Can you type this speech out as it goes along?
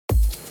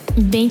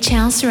Beach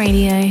House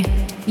Radio,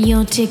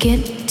 your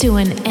ticket to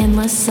an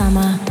endless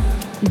summer.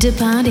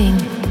 Departing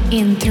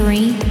in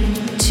 3,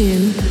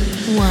 2,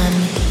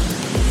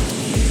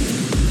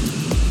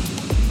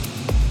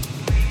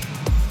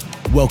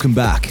 1. Welcome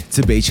back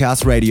to Beach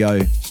House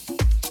Radio.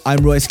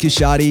 I'm Royce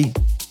Kishadi,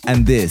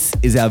 and this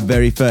is our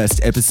very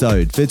first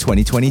episode for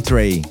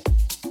 2023.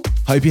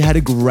 Hope you had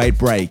a great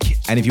break,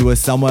 and if you were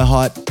somewhere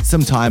hot,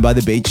 some time by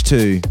the beach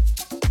too.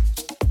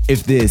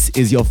 If this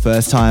is your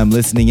first time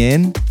listening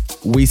in,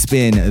 we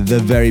spin the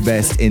very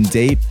best in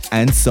deep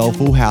and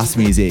soulful house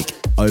music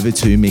over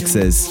 2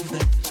 mixes.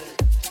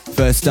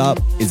 First up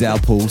is our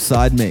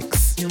poolside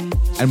mix,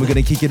 and we're going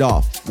to kick it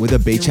off with a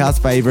beach house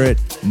favorite,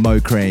 Mo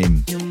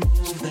Cream.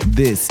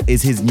 This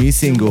is his new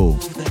single,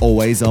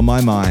 Always On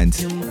My Mind,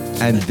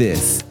 and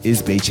this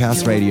is Beach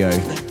House Radio.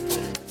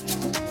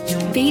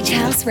 Beach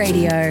House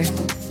Radio,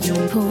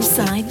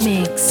 poolside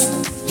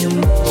mix.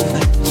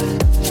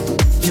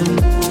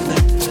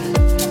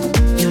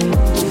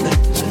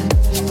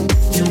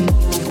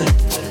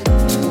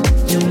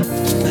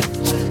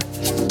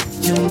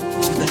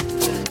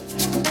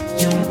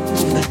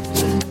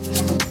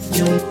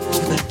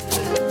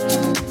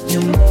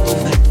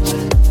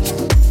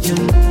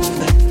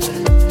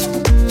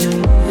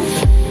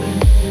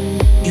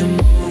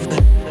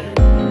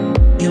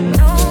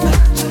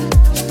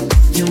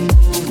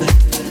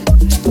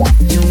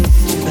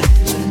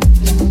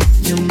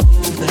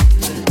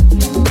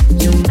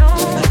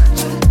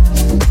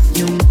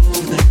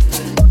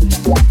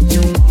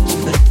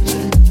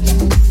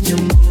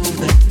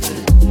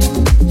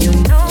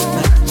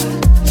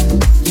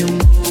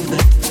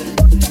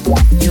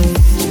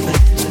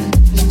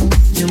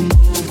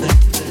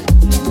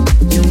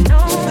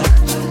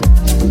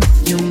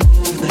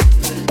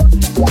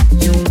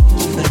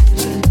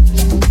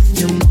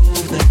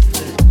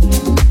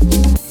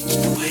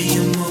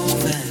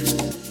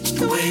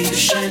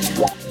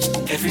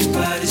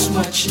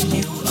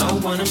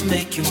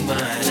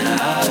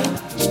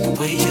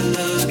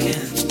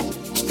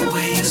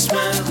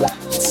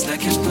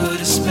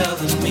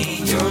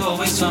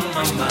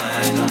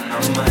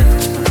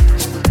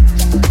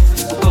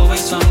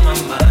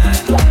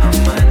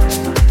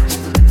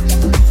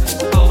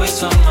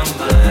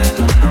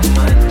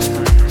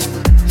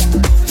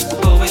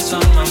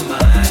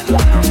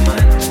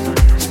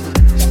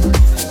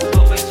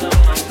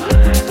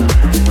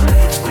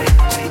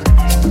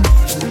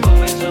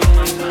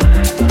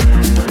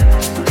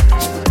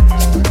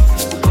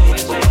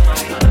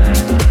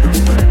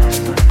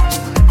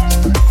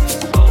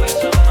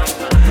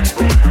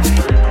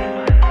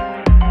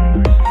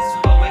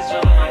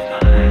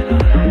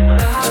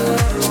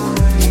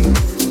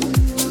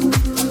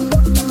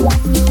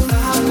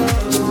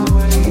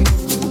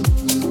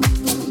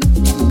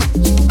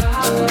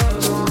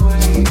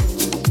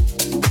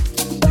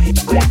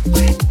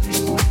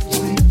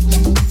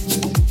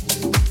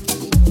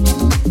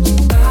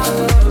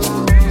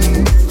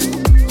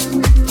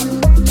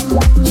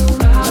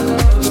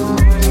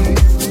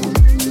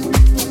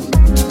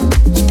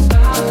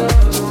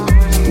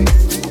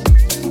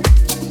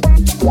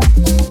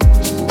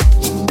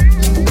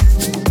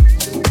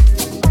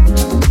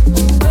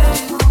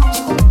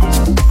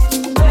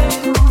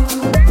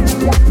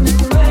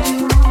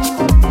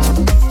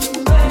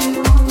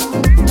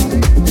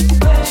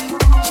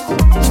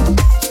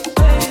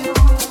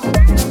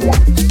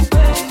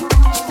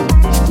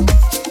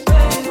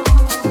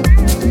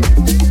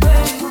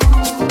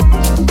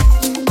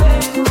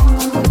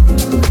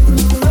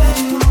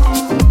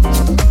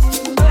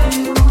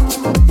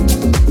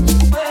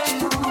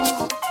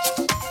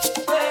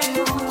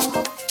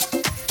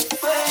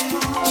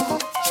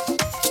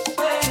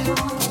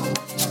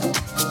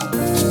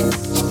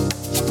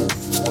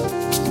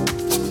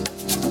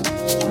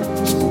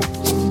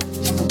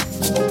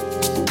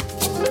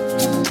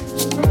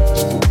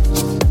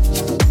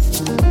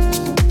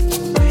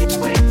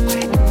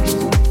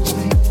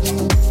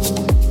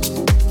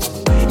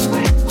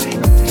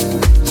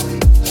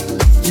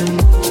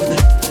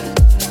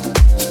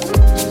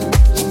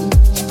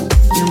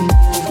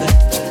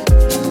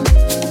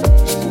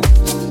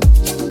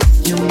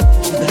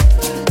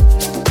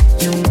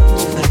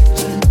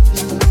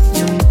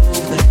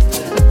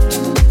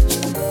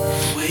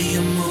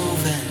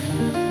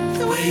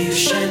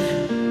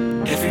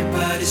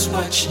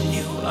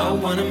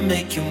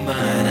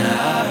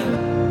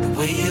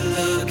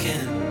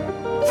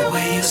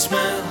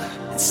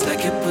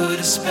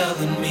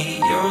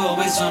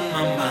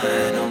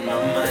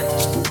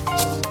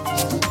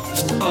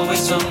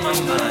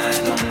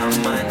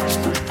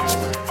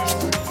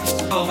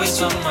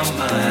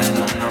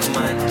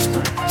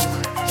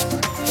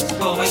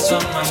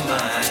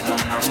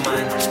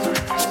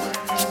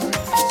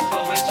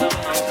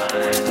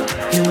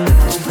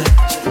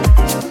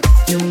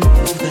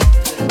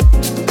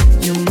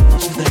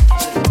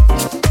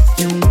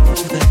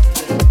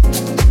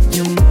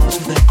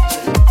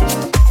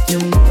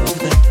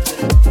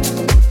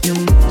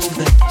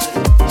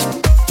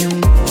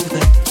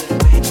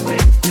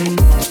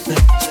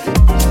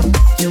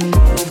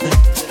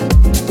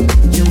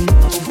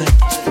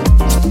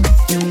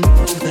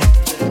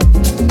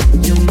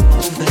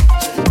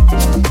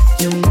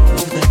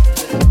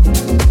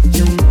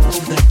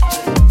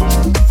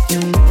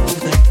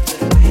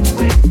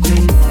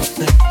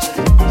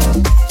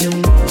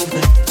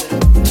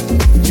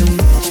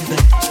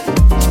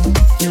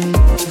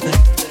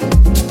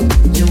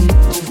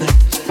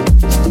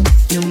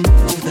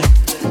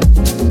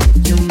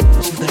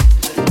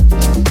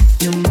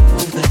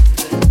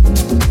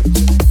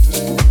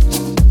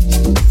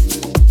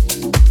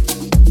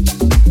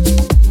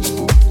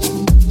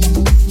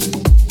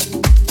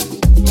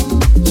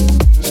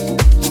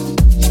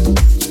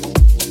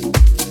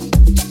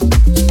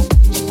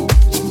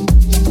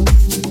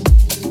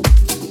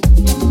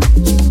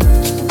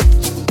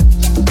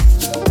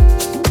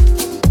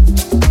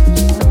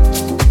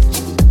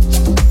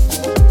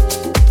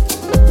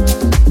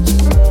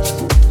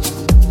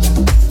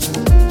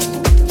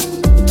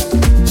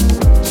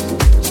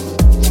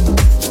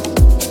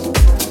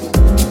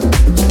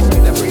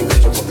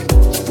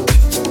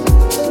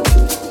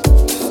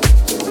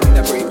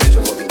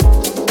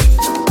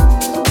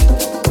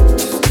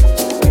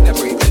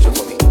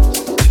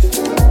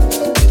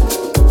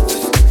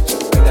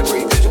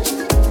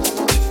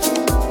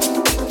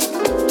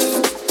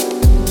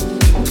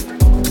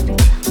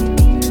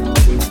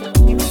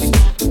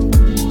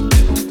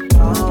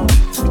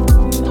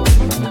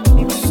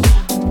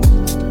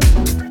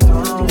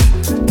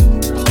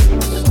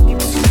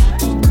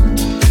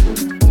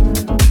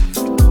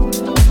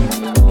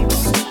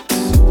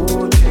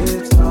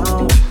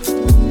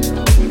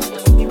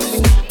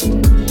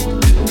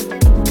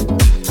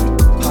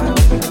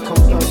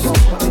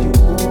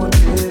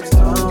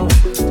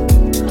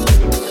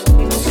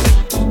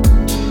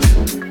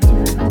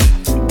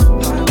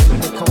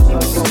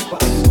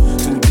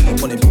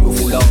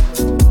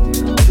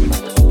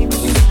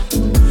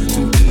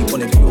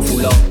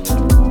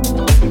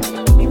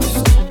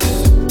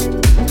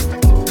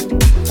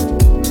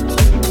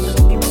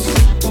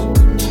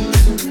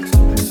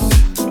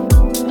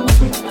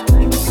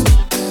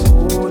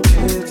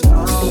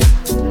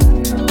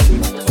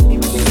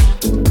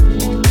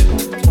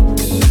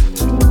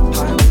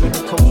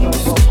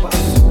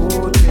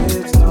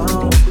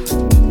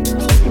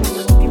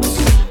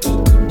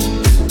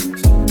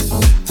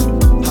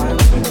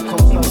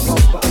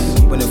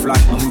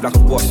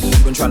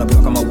 tryna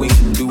pluck on my wings,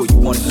 do what you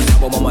want.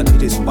 Now I'm on my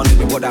digits,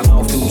 wondering what that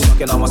mouth do.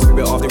 Sucking on my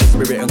spirit after the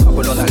spirit and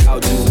couple on that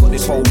loud too. Got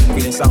this whole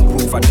feeling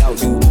soundproof, I doubt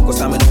you. Got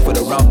stamina for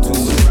the round two,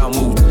 the round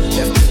move.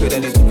 Left quicker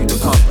than it took you to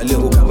come. A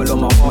little gamble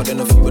on my heart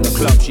and a few in the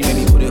club. She made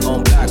me put it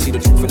on black, see the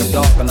truth in the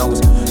dark. And I was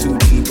too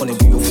deep on a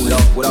beautiful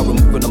love. Without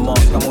removing the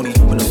mask, I'm only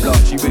human the blood.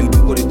 She really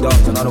do what it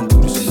does, and I don't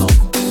do this enough.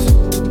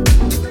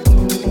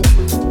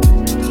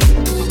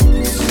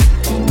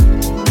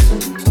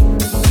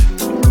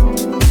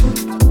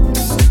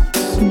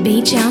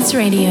 Beach House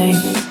Radio.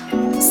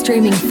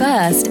 Streaming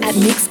first at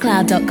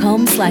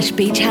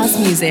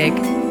mixcloud.com/beachhousemusic.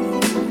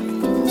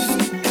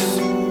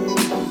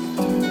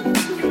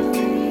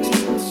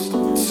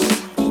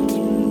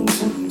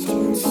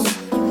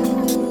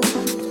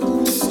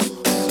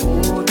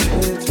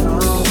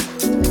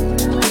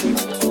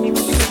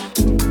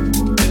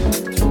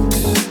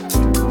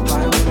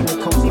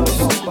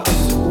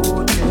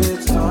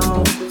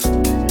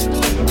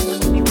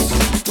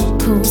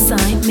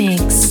 Poolside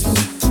Mix.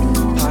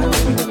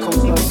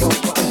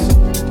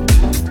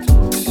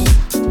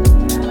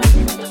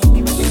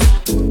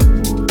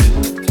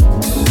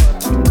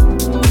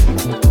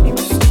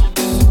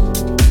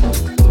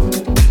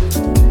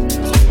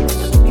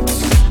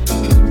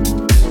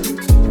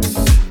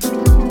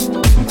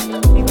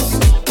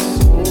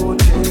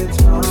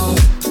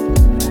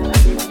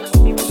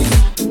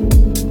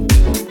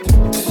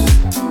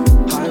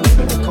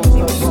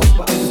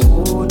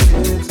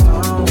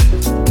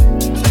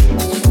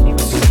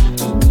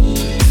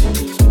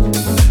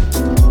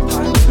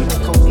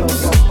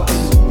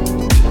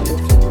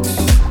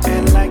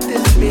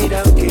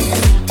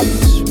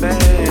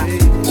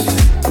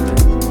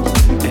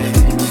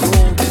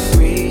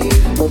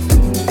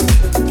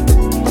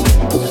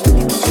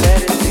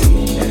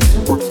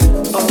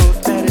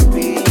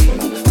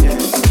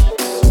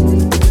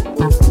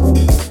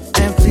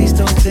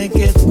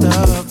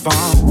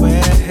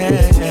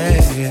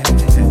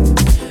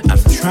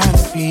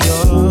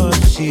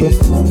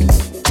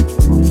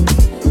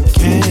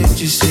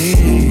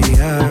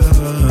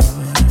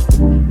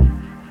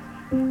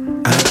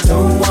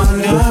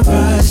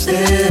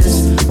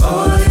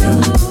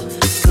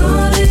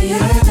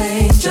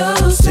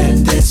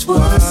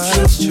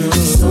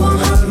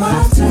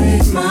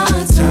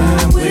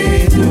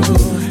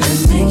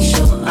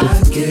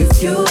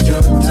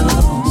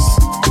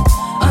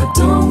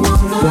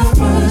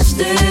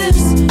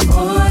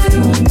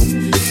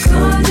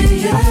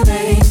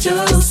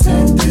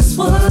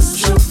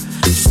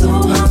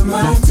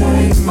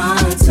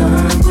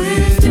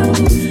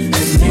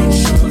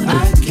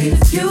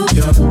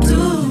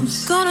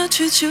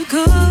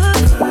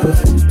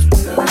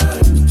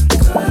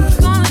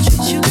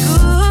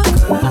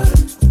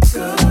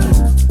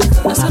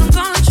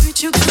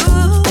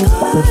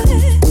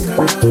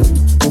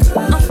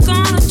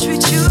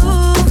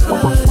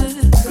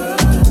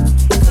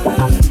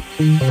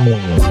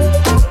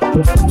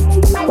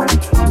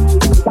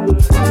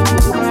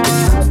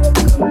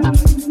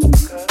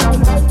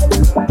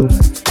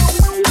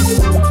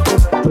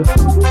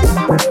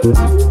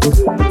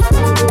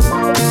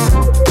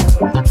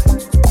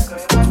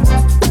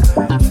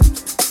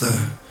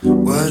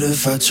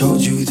 If I told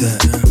you that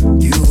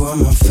you are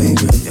my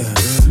favorite, yeah.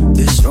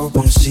 It's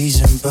open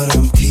season, but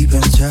I'm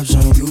keeping tabs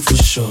on you for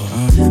sure.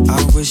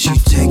 I wish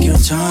you'd take your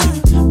time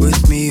with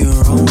me,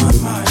 you're on my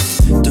mind.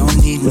 Don't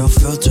need no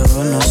filter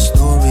or no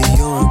story,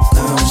 you're a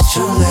girl. It's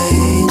too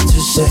late to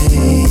say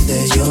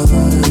that you're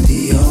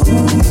the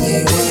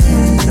only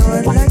one. No,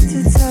 I'd like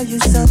to tell you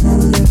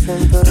something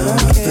different, but I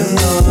can't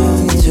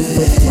belong to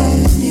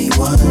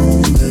anyone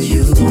but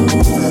you.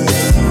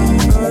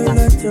 I'd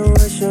like to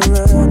wish you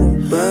right,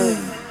 but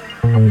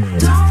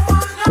don't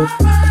wanna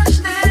rush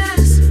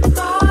this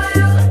for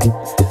you.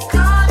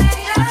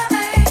 Guardian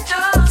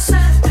angel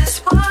said this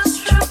was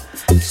true,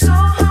 so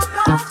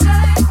I'ma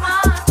take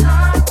my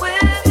time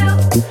with you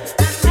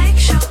and make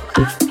sure I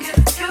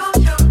give you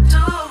your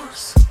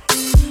dues.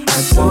 I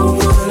don't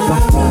wanna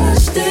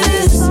rush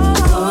this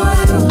for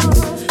you.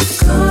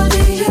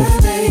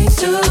 Guardian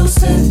angel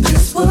said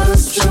this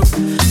was true,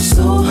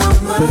 so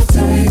I'ma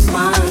take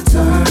my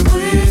time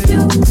with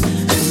you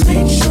and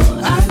make sure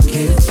I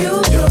give you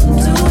your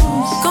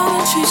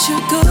Gonna treat you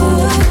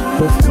good.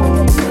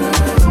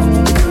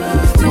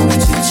 Gonna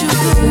treat you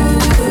good.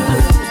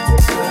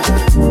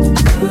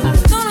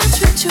 Gonna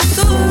treat you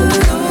good.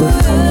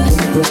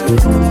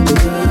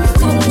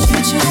 Gonna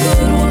treat you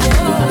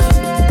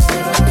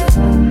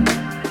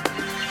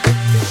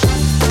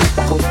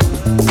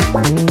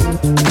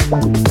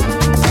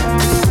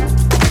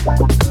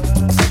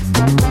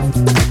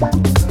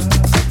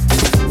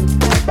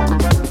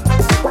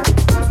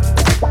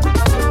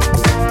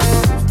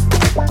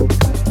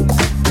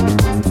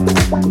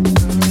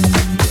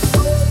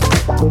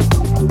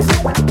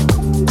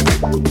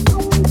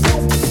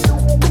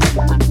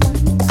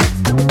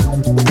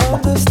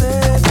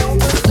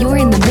You're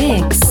in the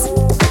mix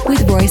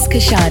with Royce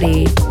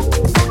Kashadi.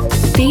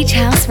 Beach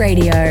House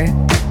Radio.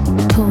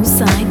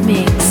 Poolside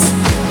Mix.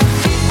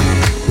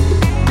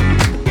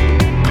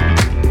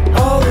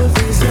 all of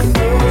these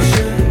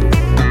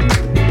emotions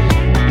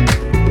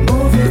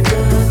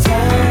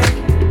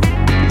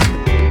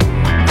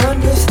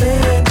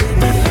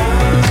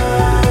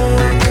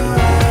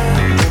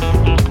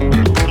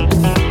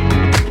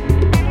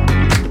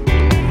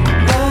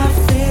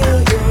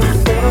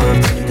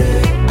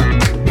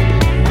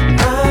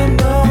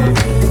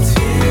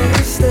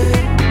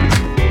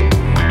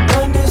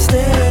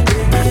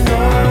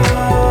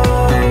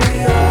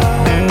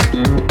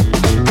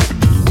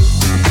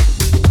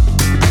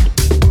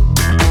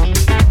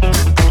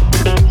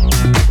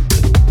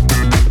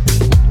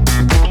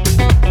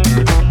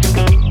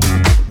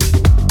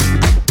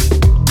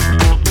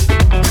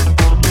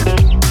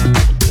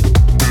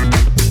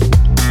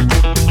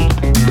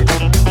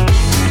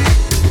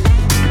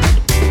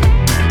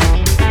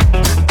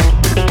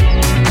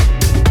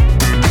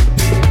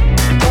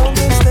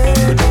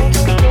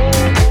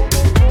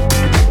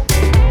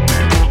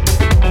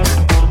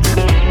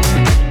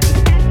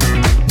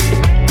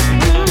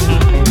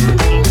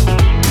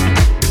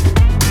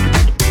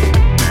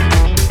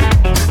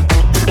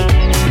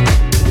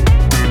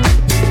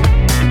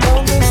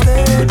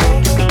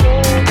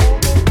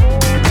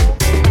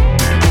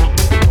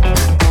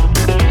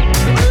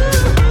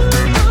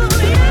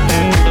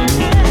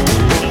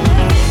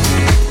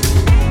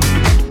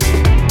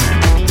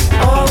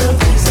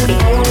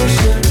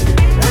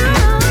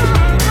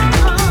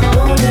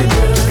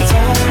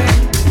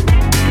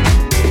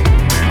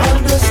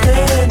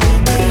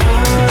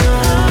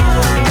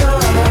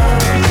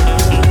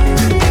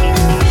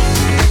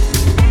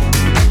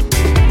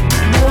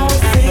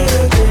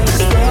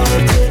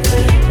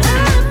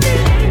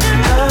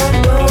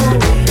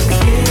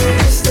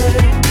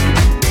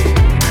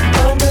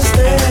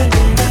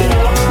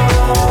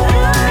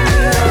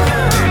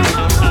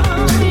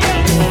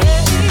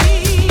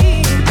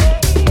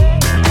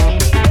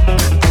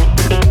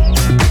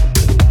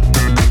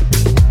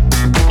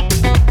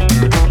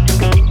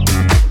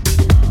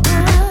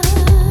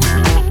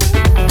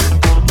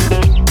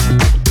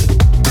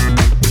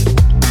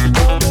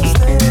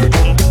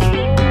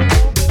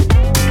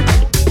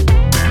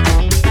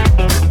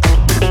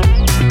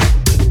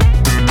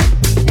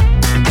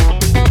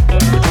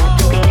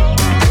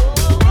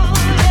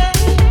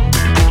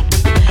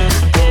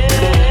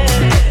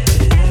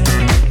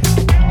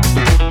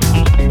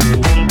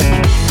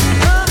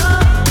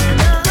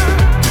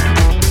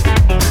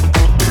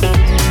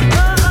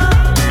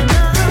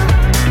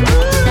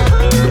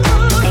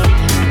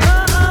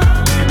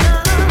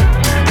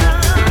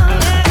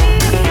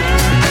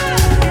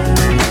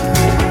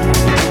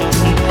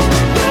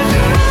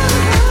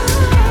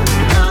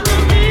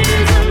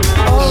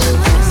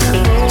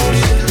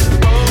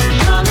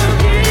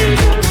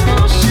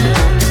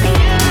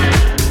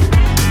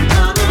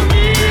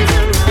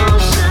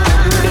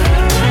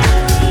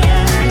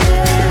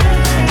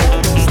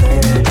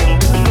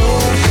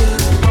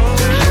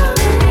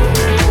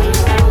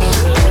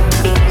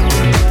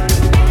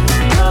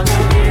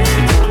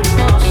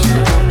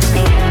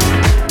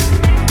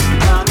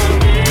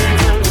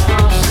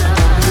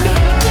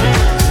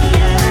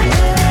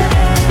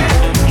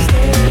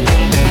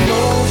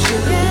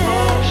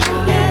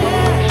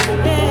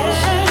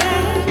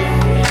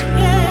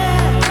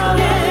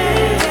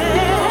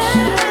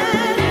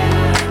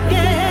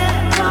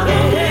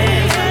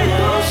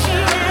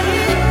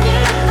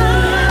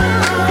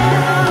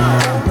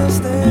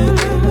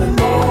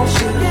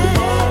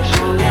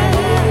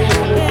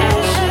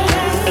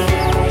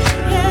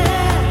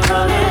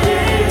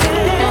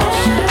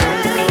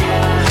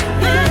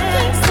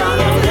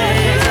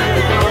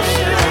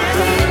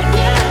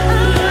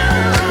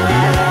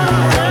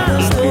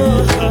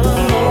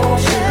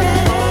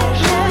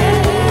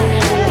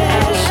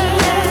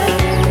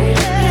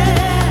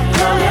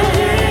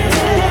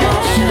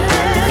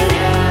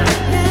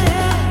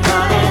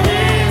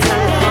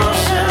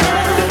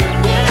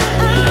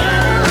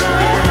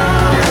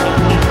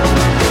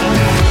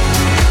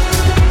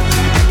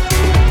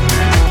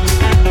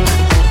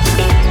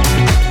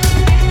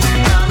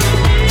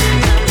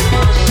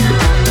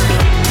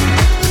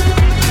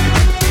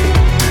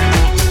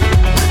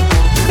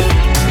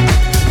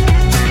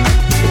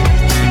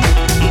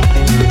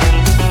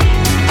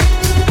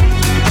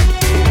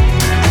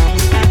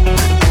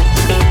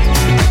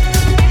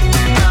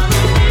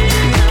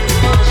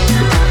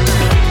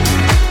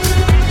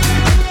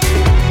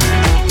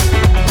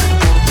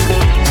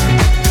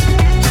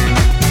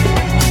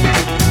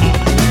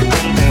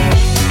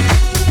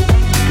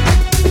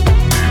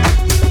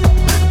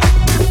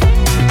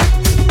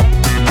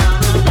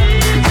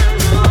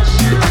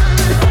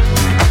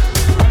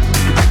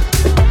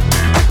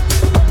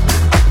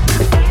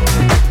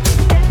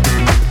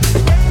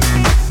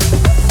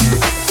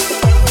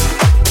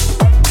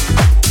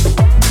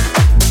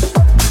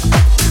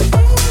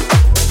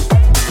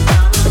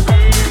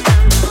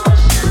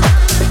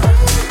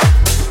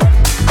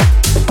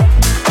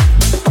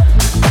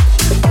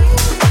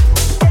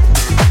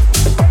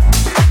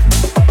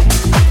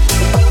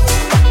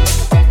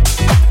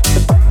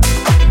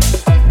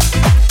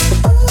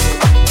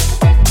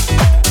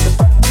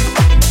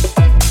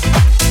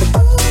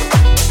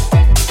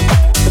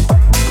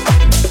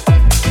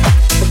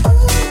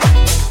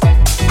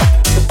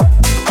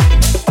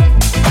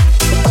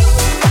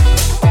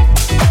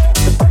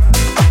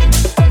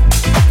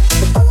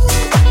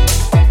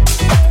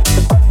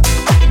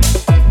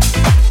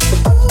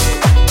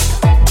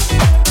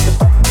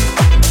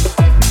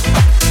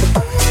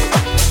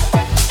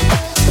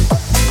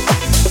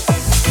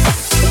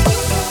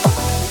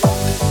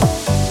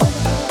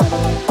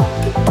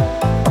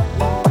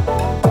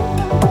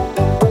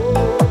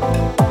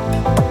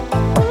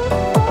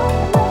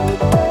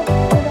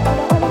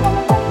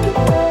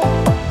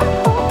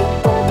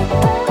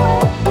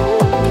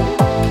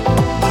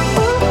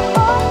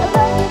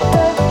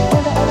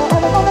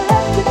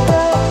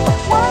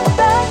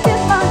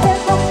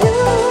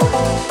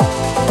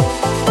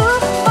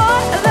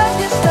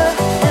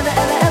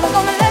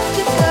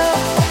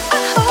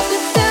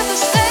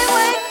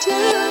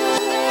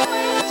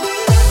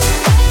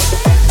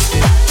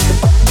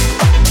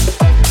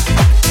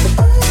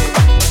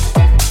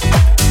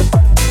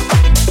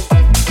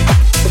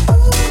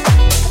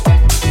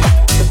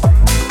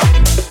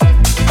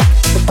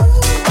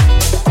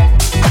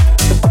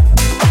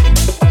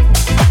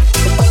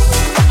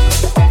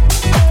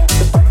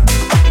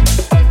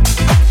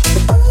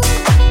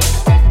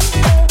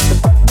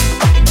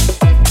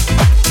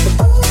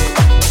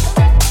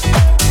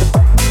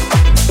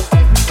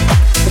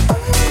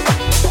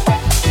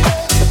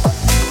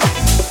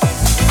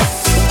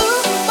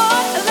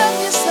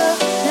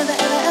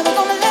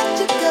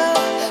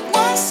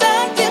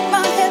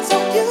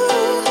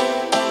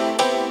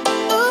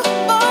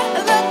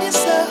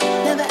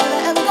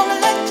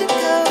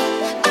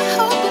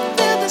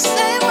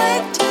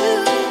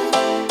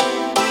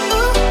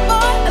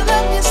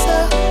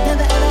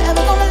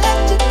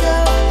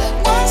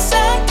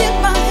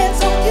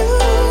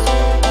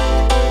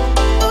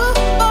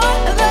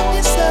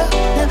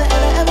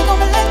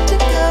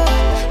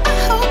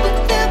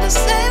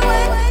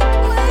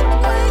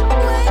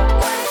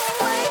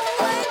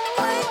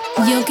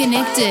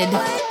connected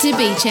to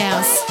Beach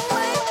House.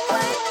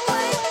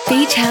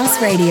 Beach House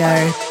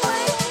Radio.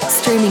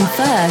 Streaming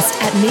first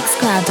at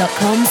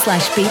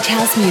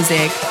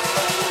mixcloud.com/beachhousemusic.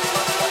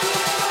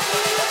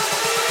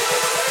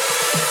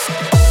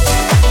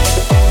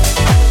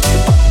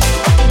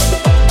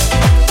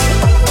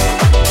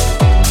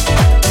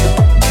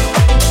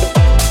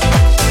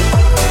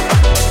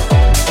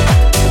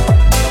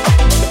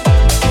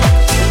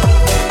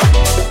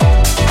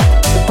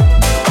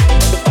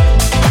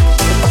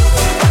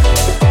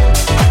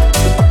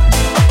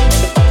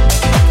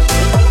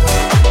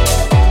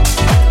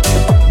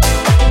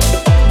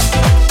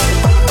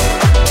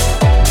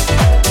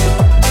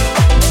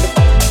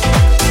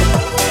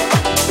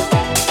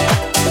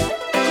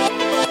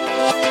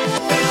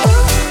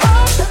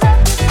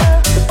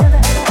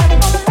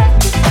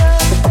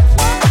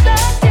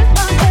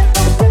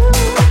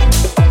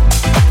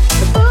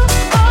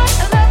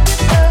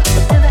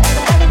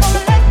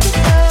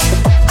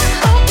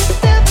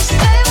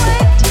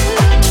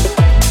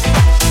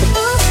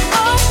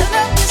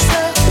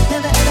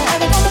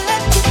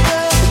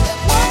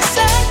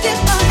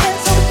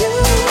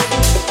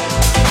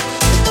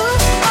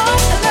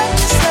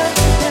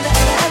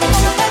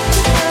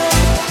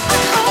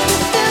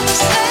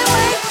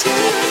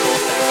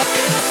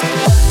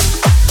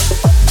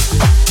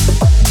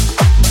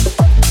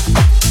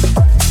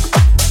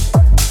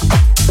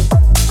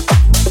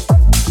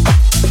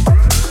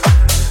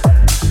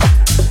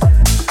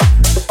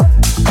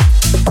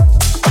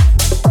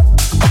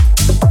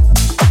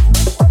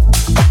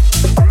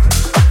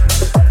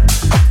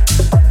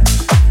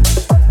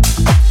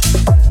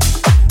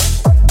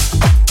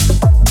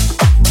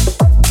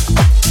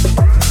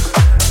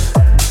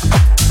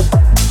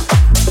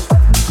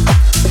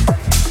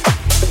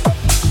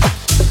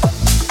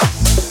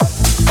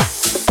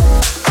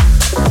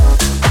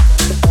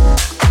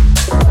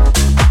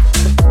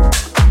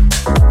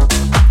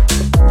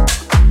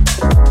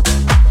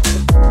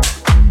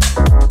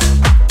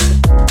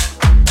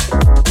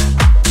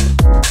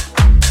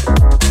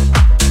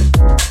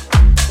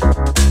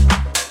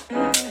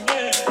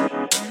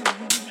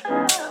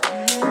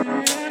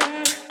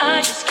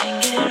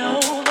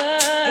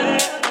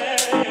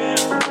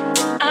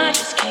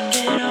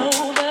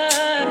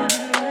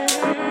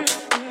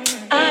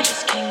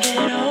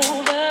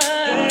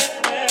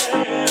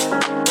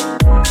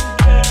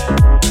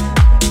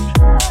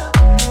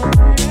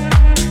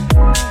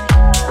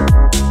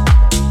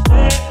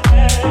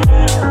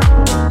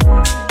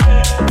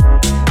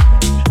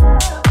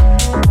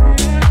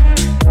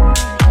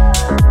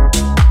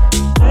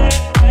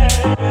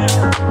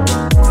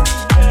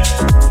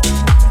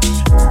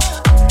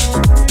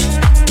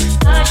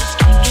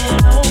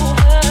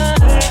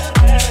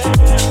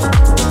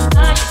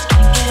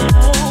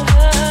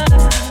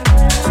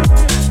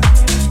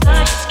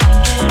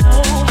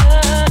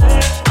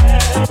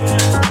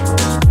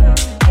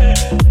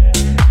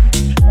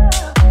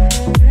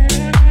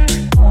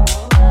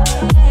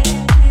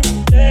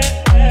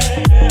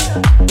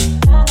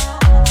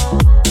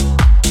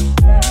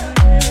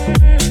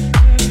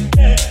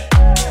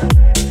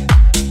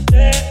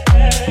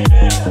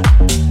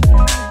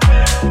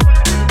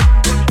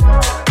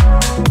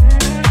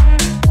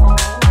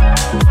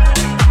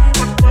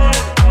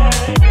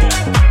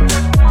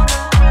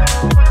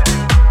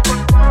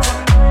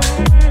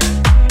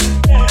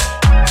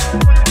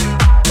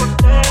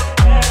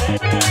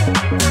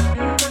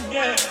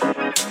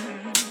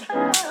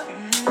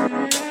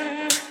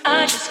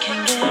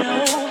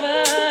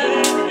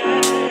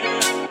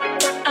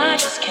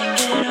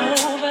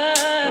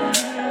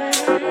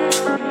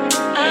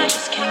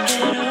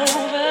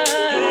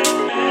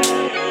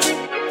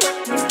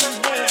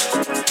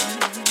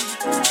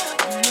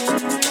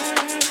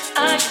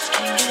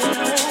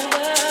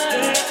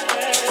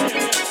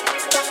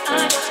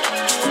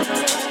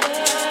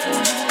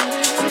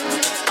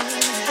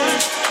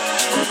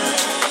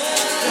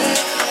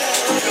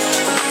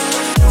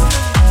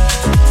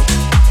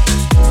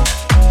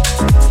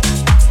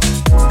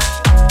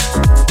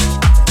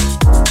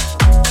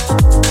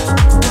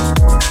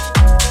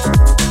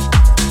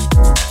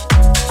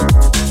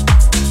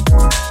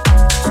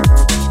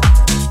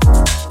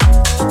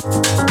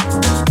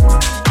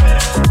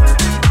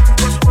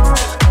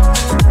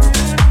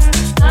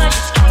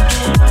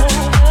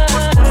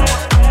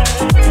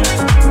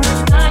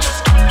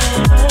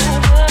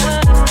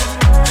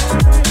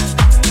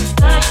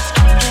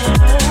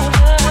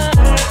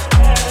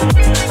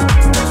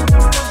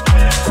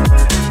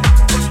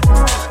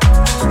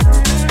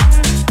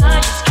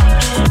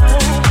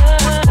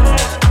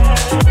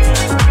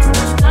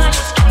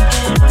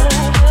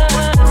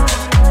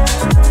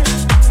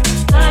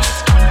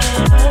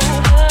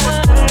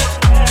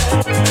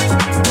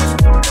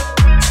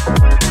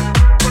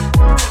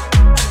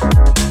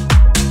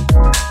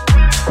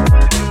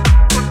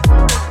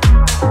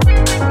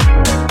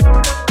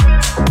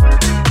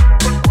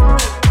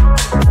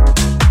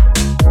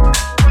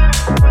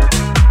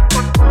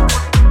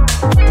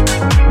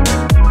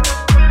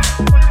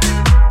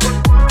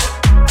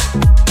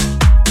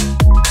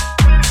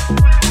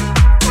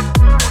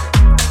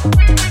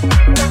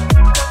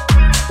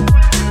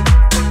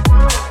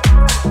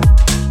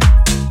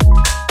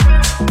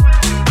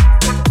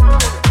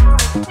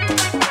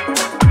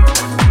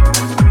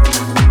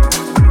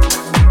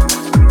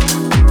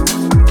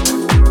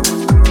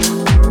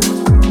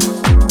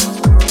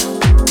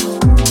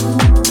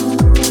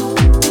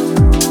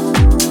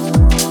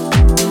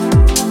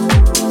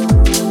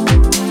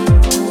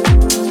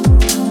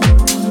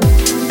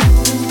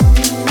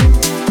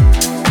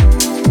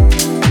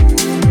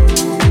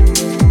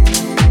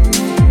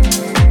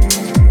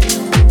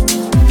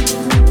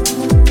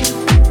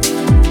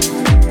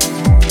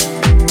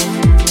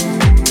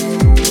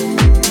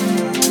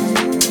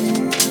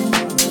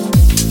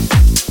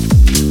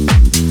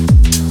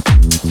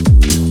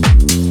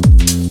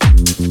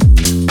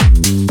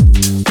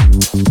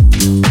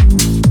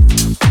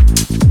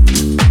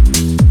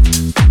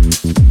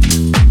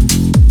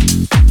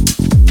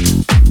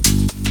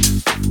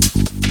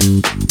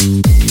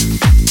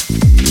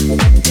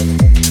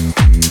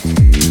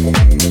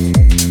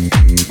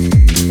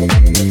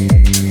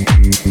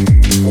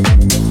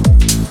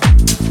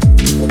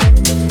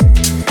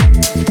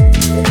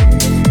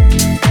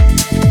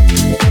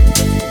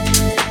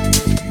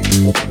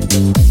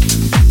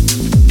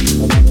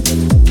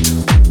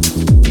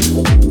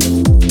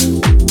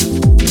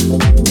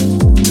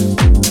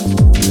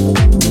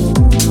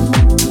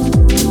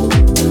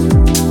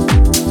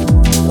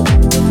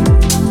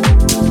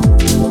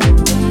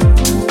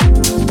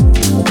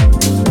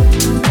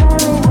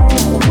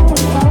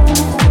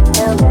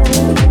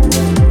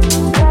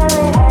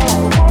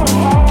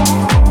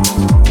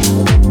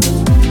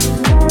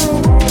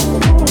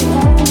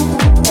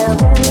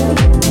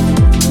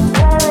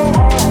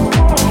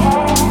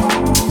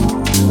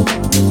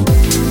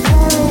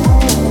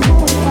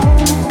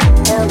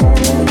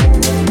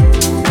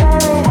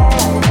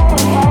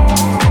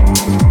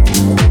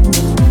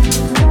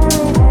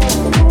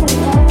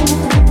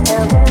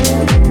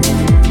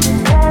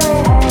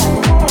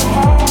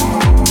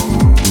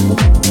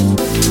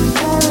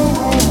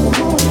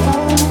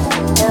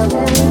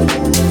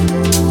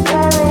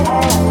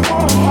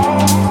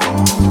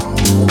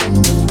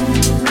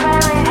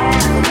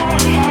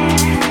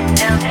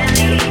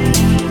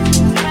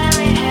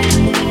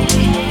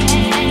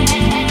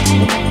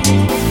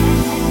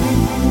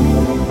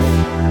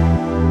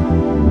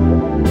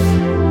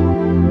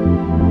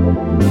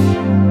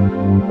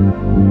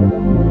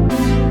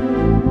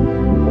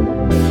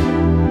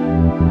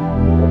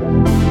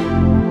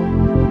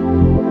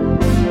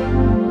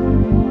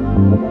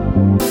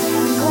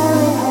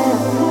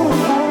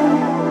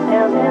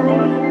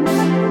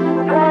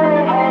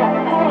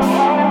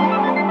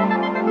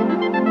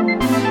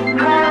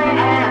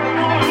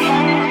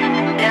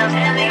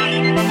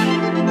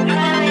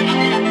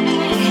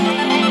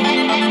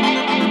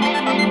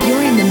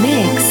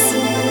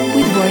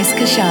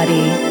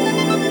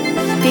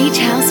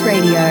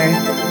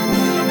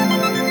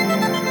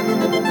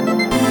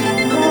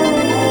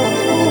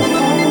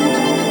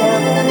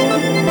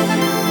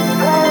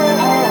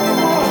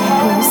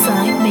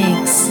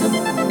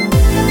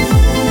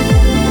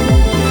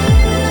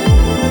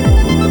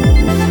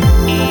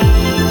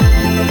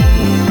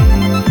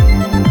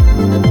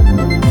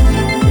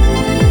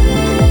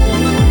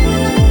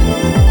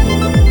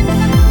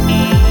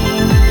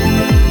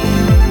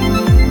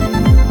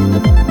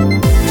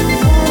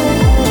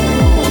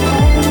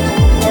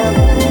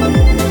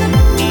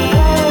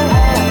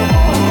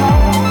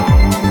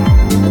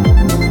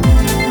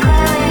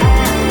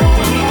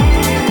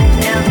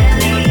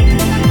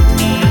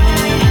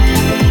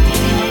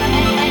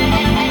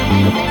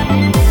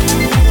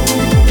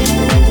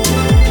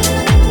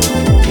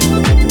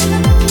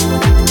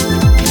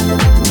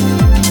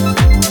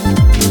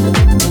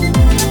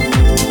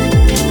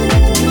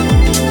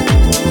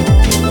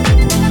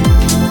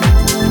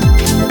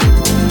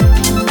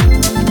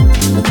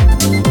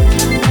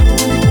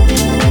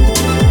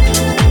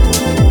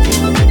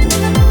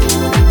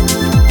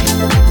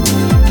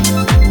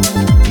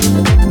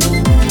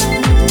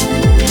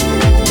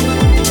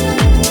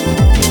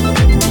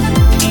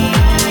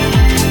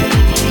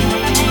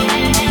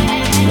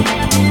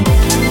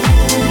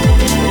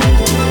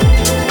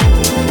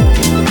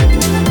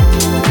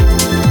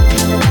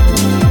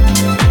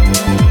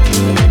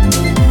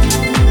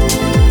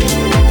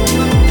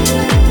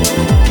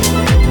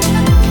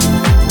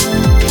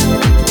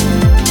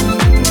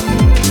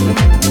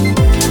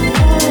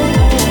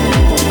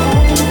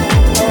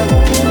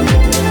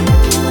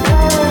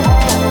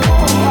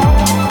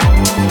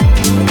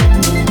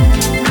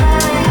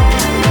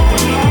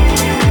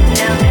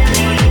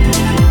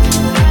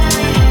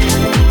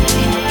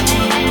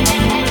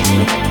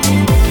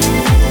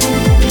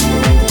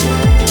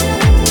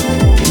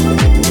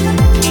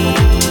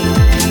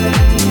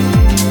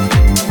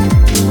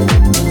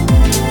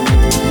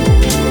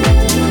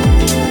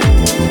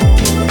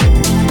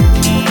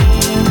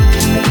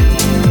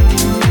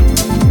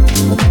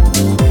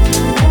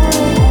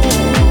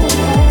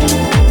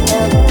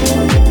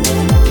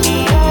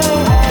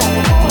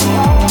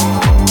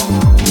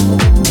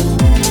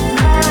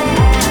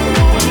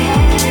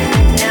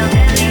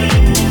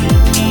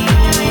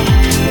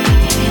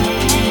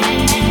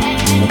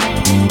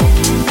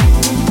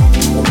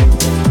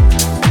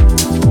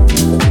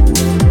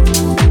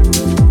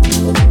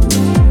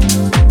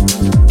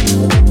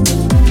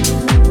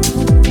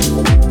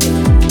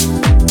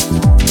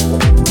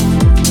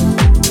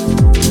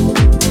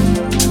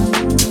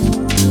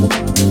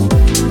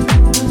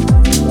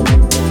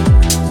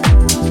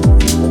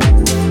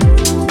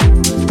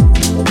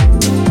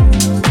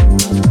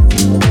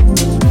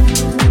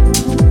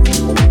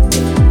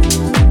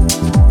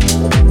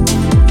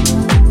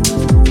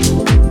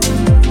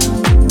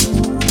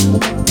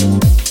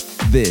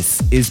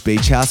 is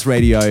Beach House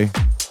Radio.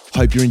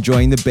 Hope you're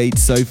enjoying the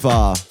beats so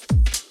far.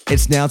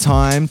 It's now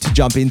time to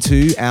jump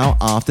into our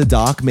After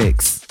Dark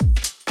mix.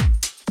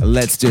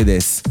 Let's do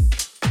this.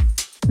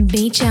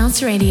 Beach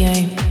House Radio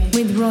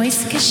with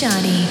Royce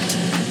Kashani.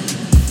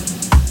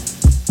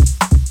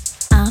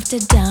 After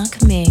After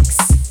Dark Mix.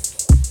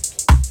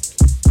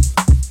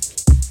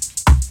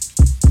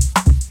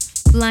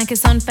 Like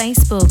us on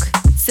Facebook,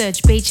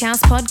 search Beach House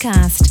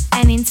Podcast,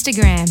 and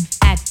Instagram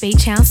at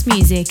Beach House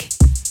Music.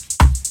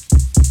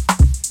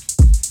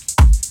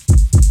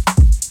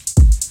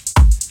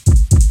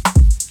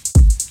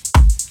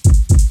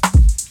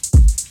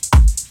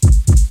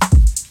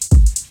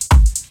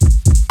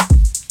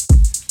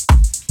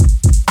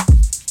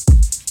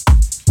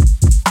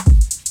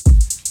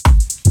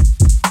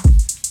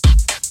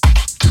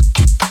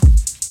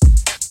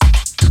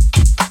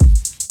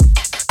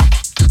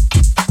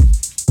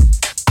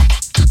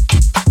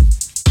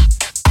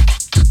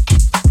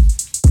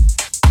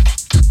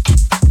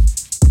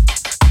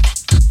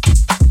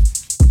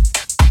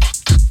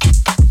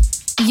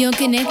 You're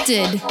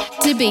connected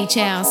to Beach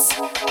House.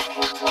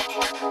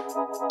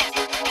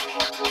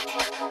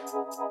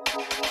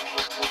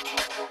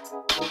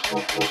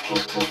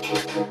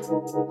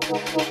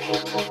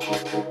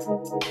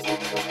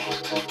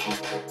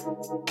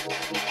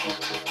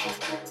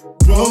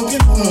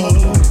 Broken heart.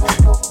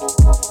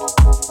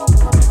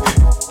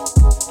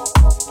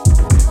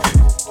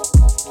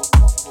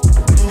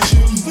 Don't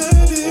you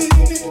let it,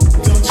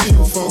 don't you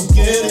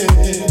forget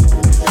it.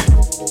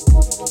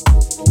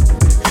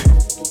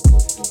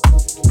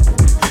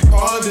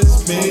 Heart is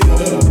made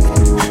up.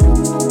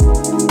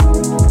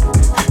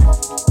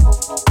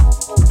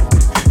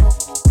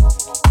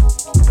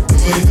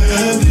 With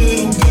that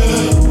little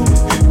girl,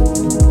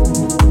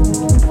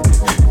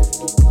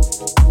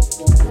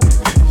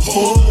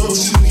 hold on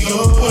to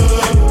your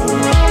word.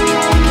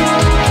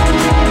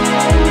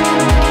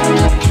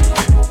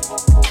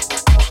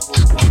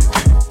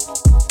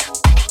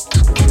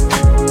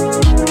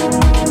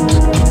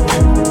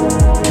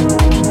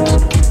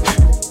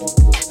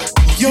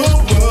 Your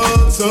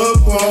world's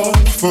apart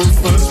from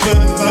first when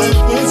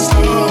life was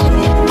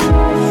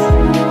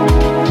started.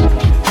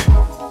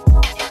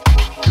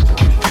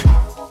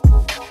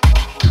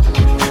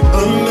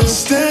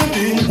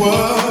 Understanding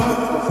what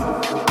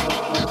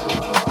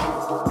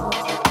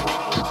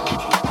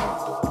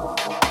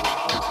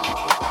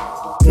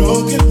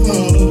broken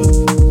heart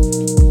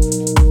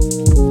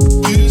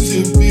used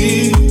to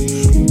be.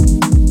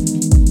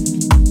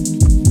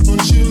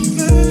 Don't you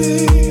let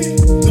it,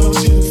 don't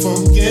you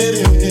forget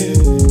it.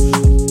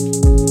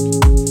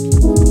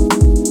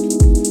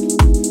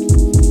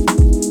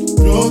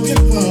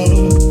 Broken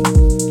heart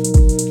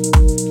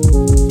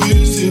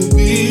used to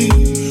be.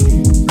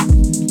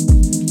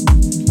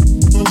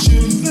 Don't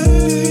you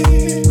let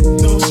it,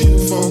 don't you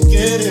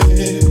forget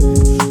it.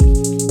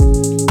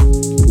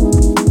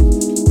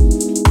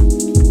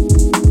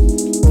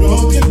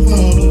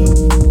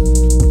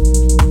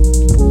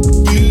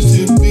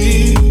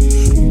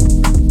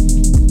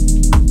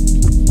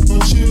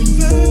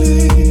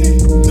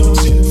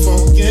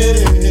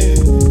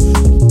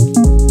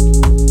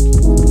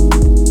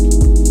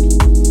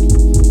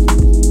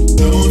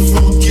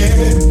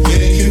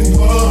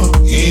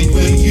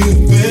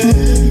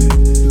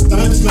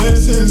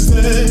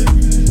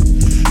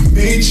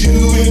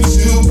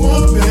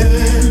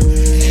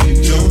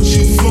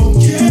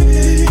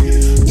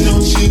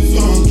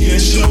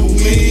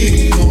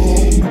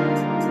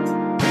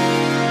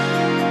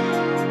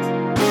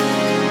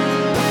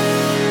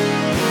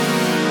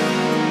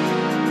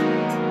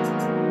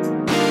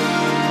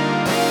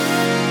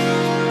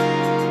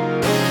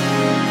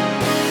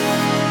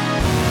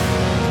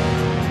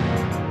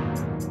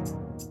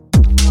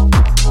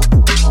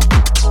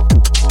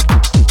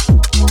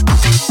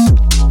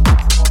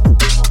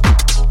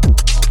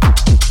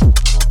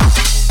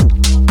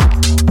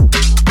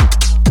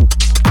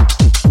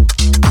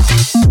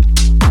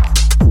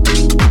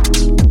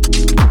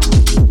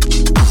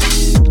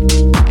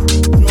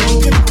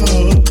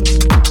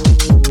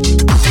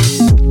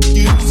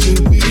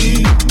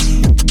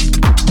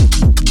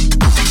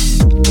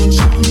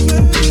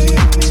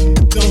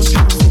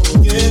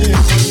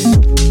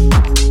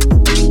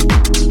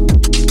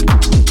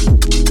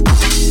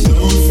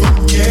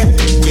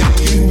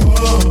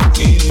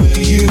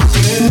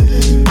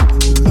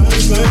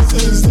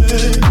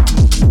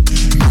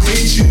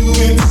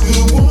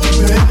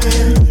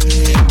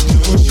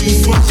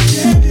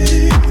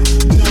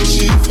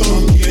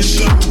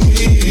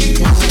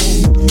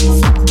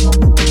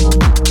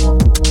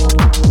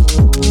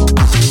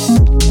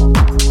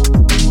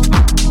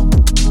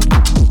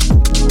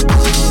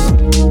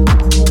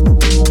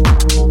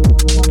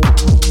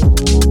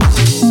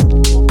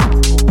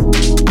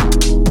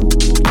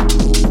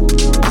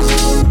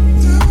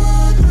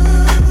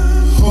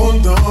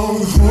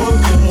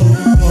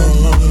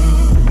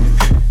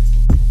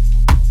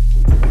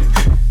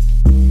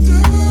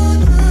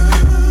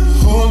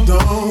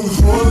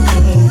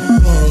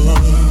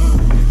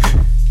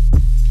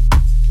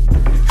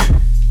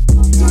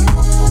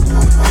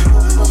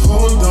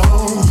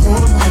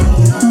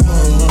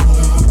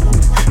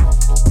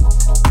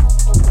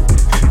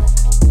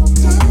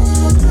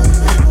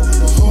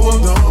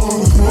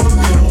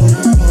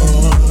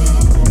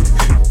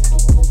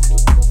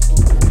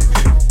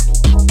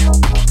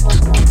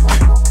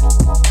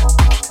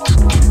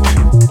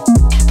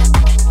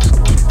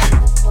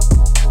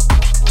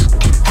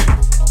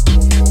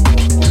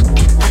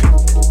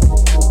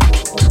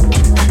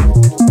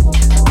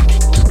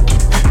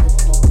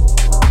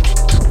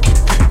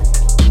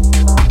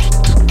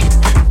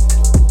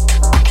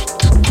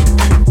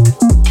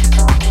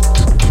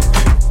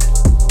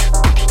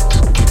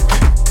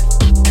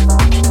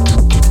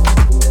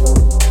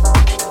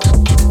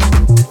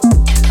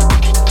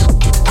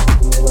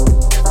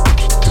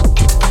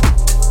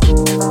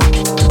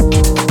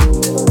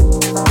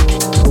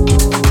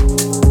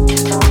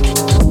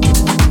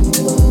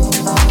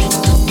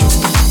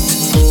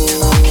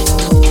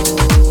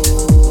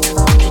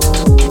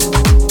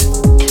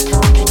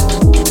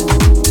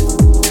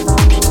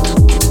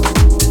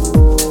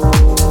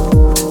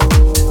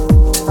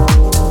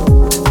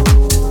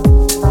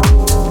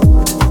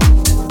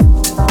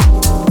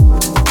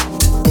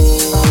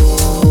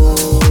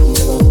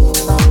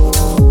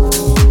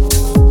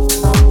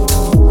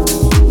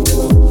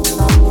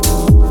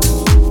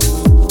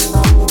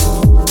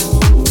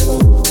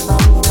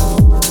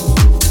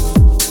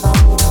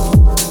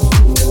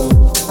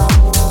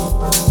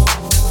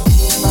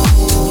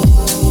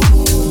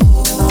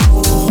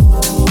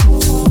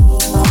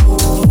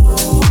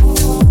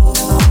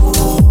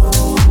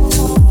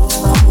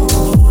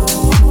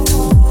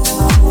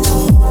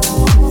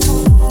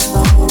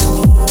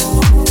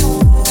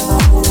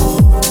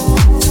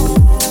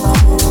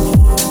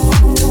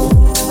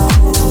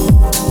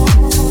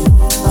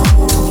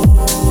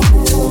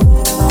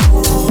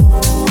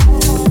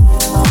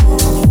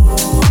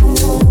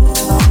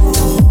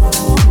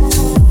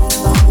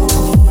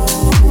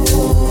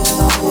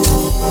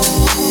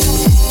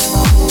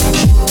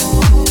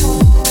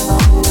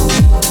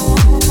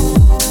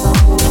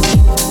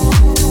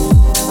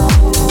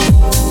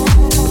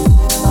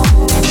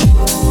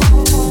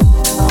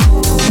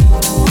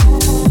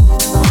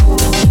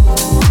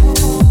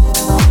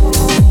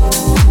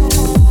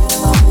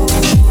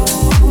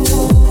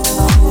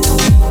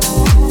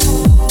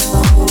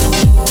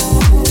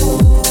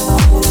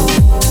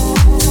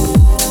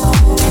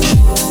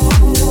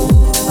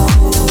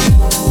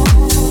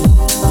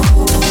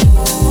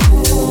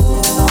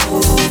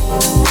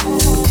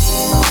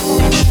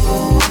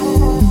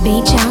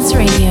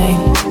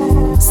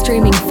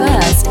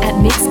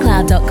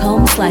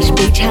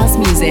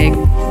 facebook.com/beachhousemusic.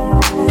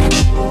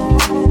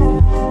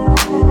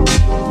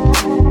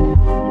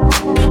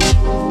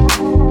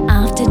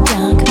 After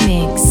Dark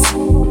Mix.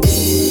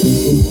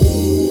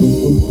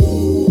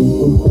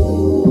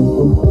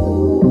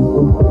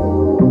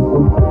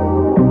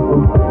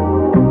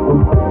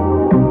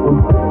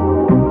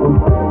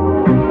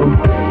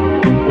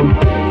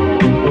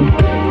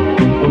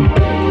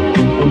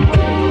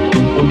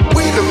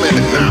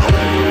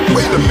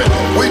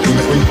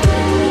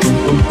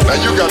 Now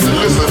you got to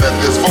listen at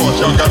this voice.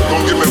 Y'all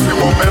gonna give me a few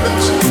more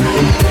minutes?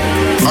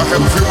 I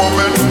have a few more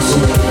minutes.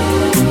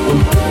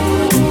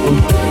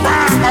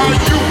 Why are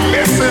you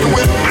messing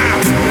with my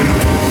phone?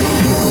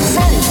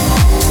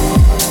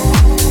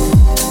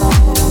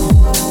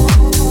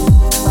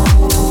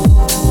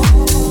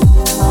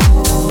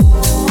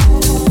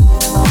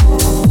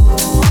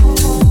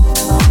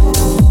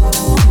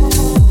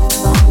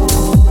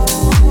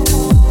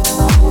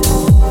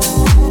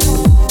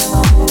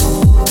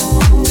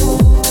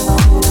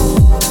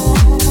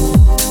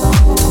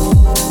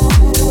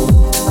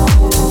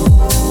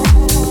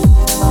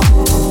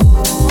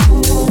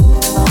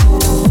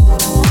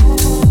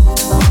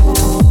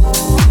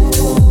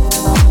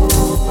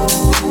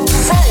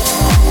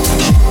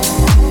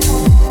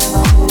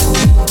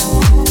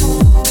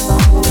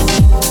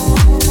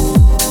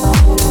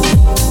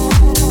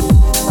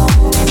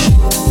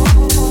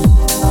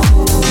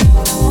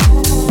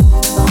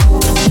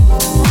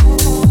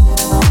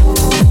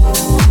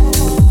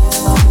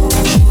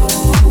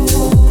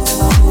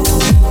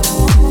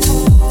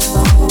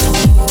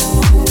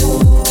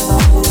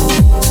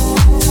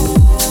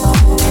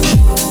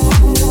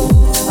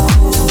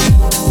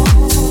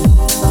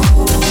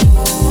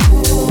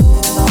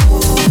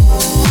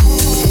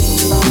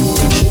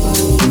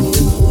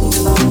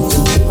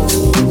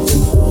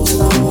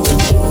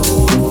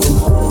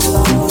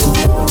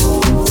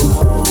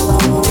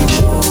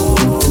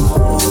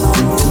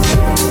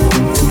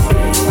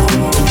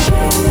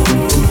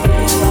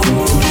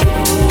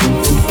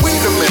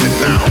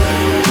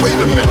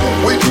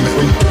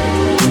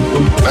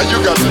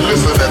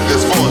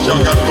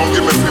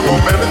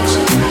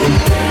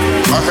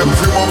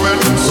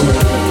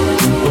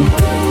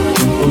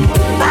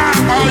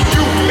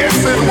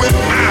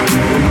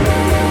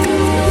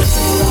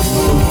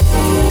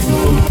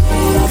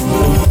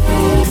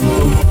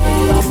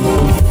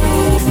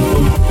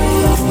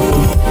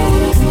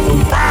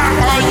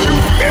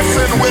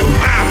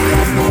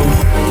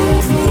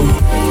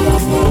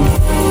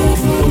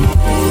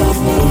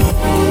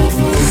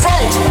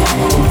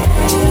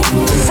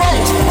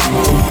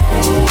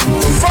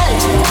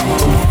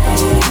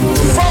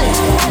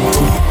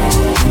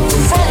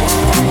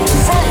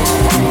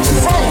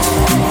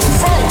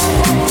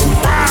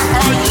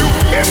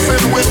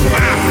 Messing with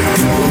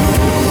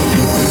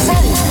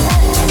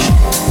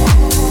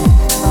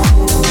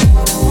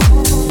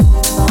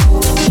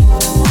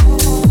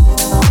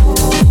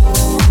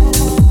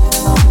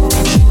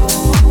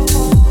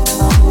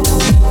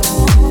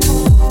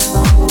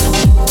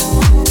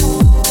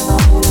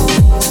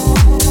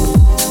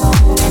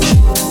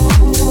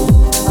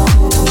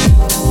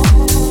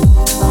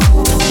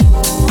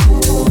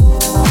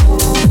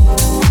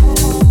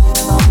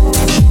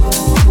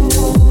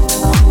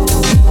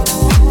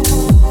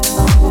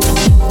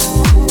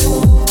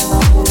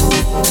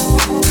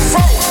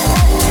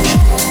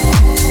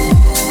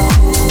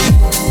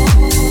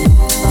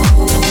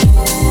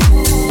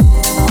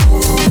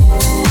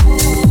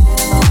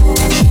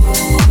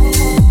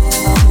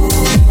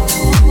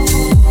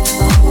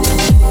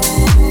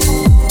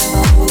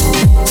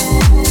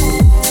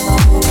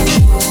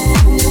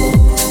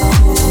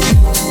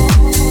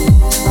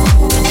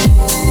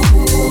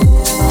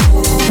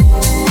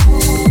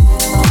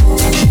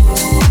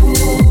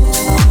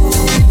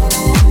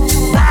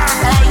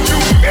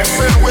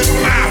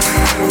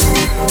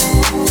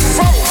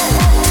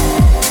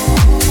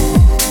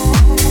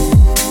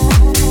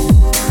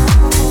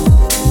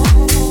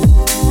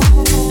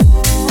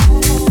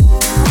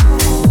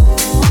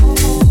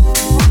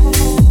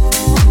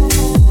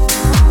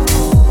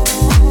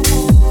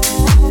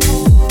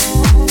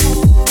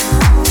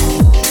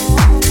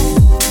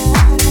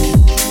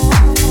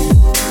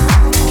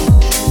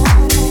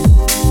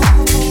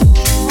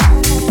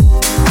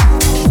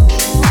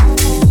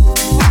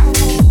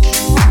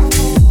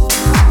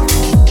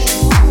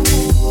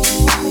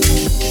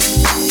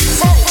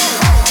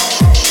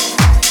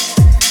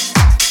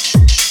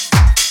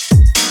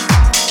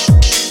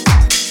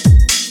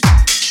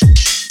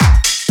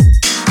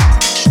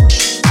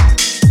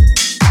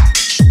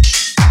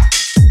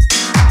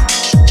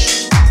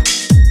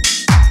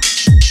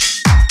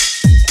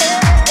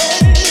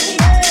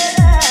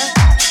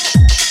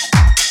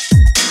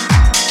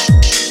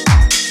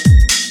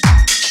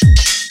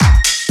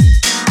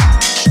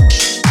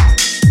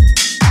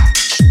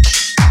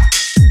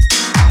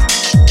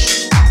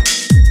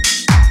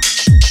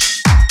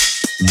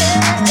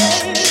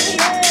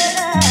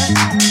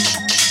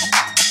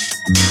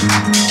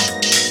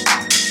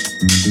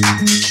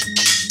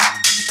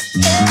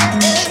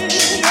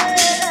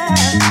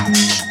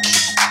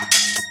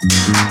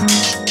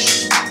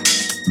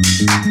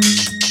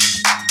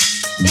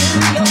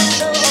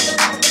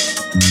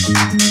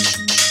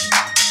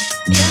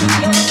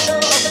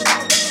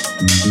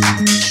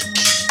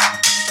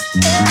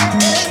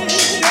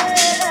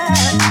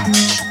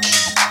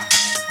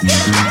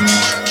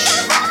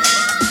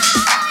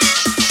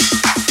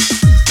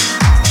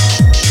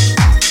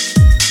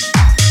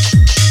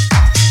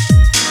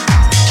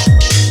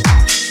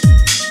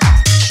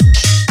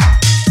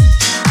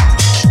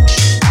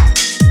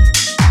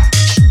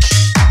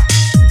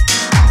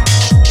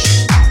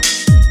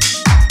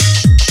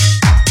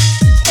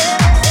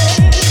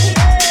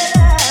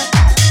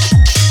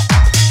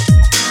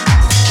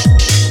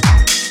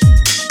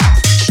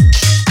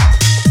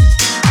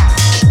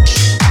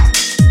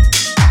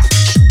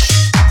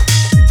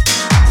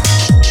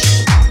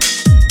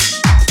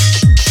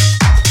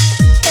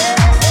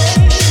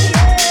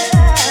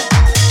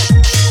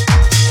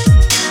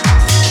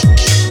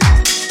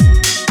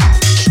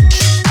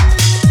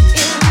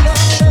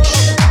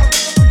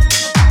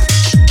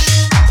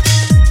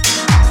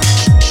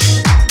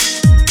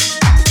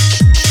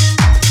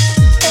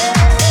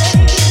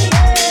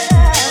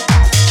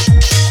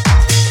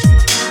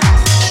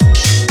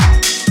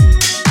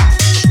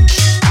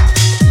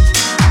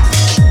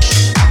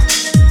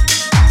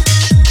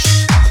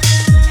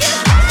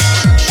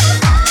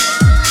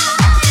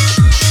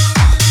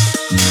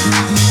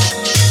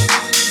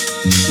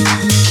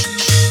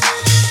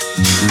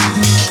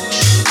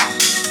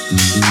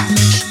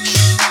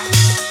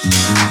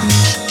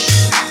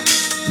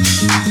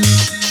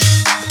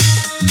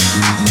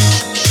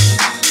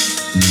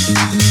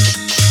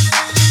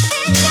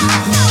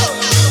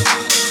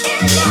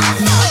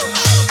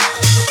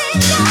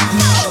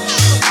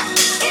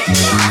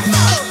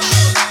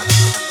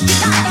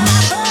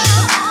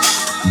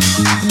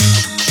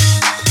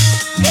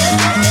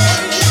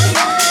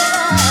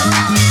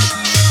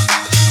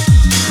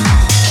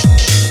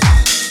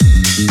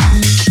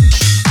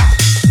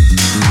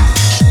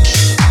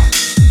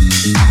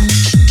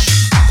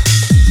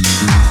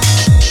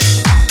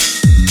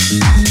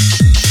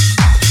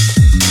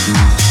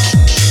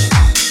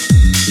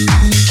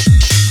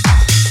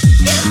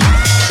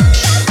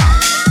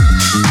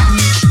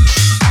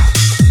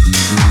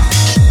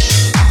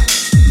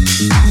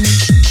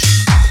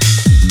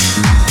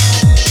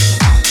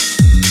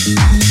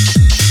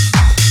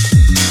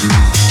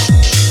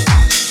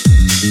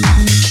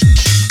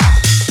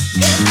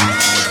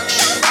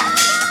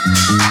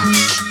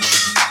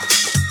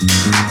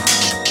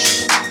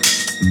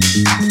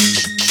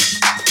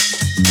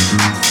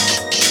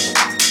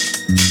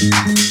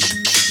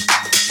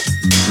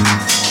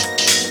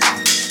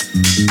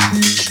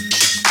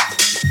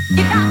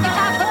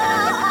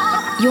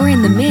You're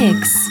in the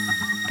mix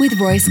with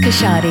Royce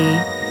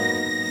Kashadi.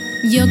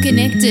 You're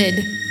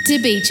connected to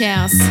Beach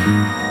House.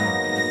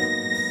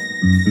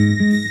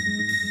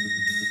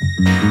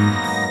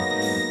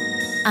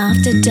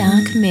 After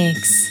Dark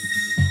Mix.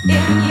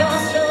 In your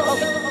soul,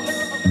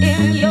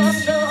 in your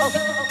soul,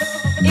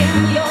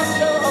 in your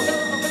soul,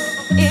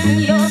 in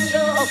your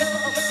soul,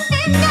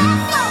 in your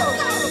soul,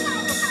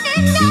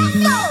 in your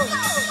soul,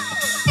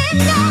 in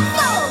your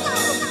soul.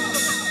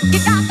 You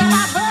got to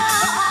have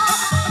love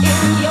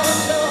in your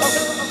soul,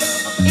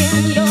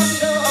 in your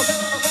soul,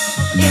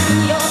 in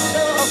your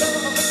soul,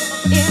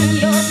 in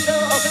your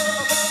soul,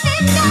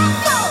 in your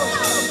soul,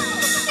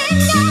 in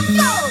your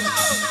soul.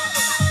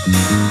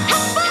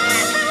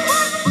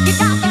 You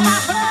got to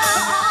have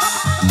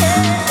love,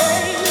 yeah,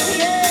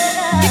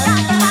 yeah. You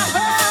got to have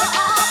love,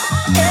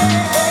 yeah,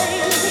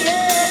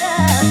 yeah.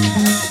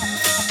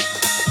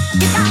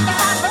 You got to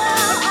have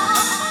love,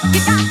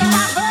 you got to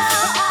have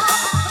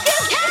love,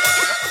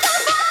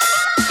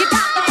 you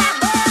got to have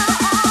love.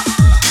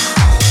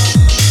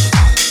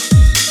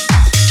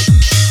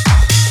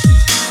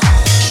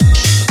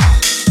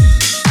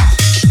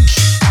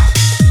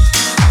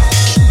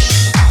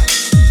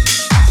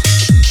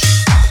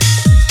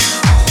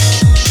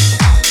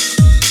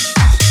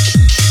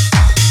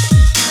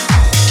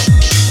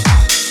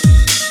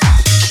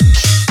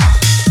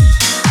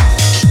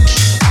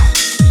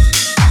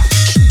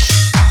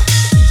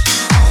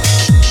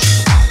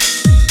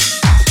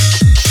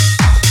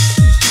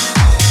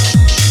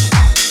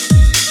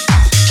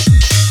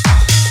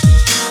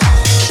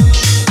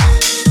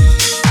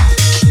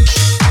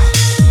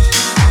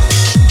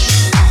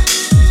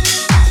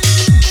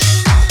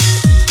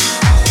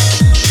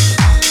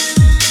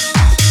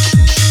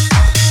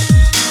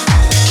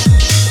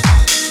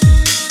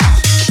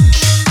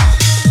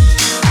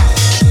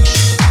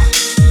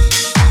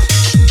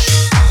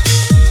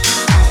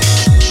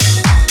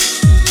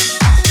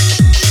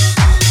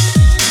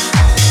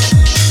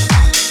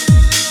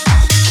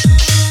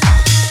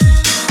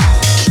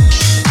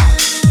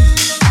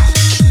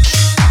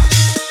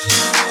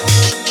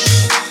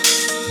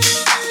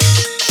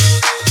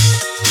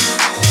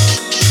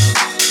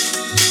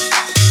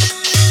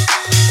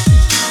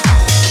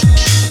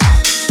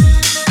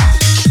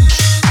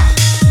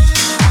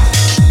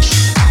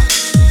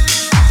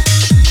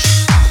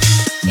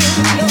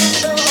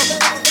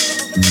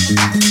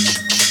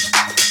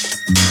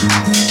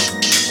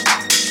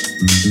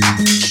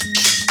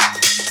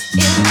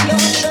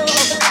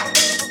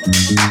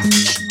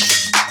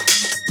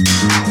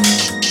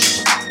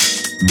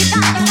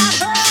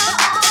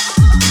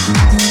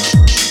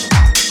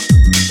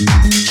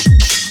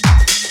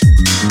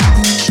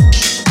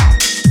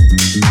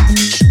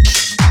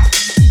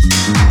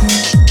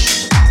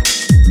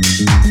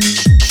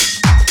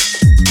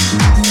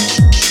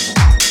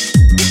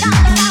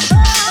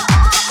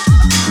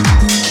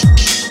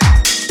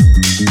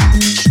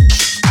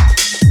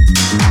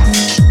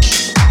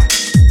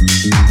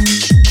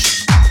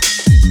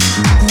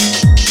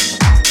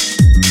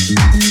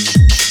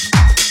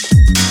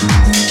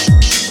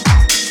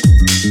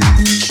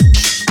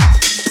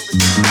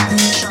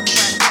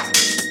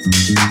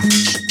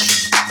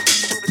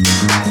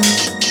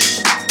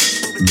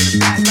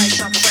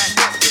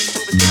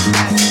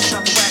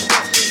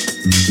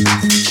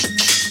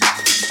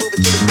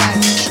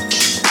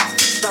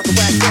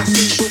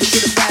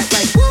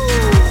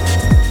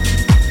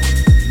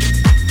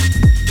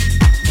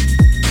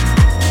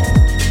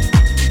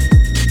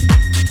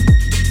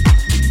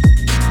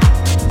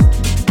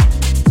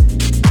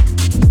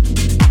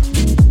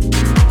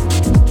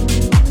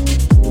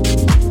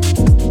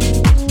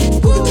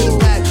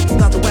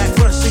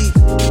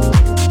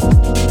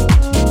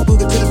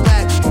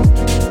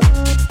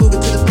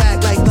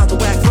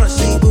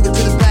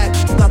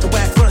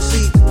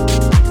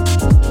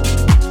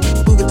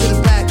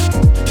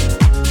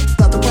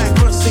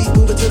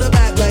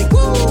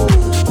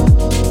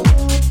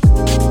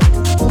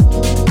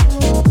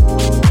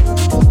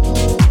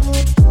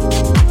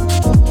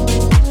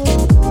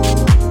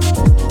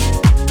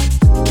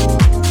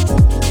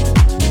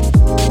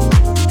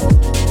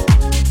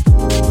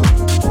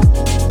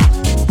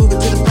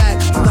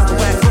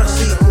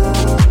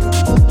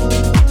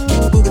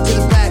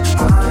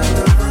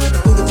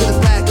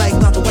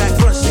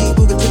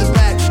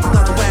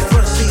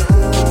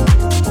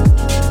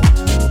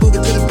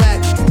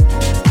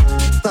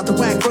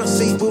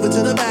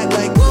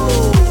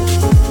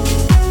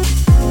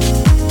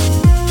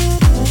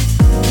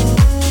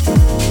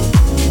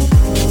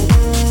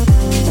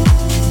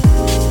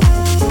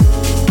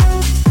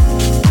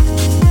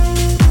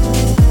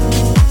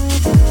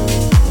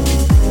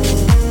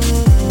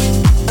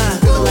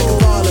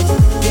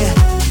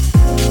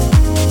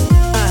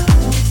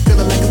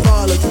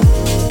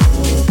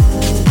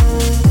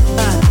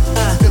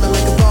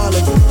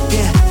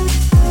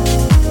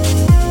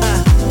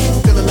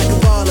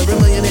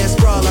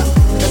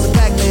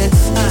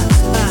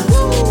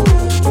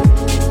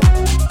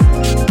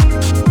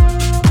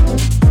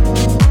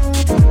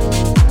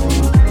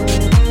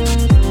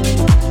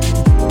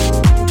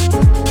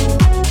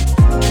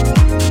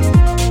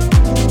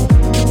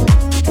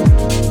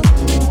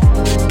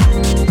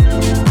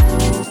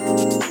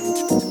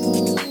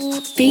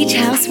 Beach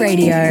House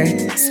Radio,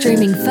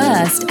 streaming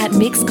first at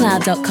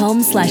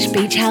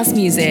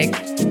mixcloud.com/beachhousemusic.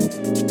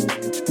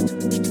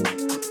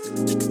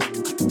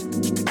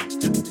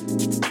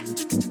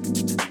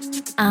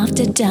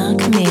 After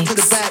Dark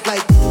Mix.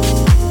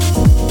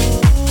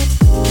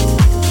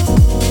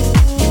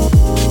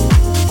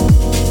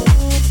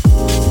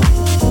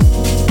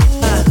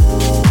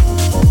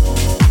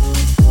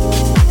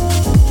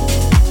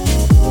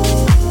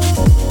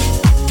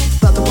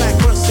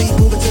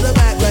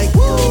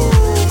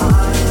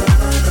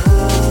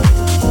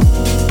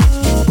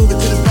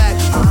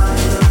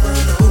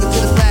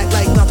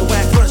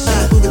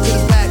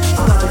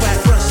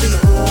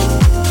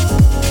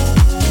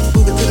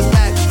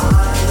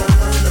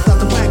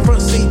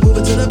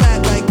 To the back.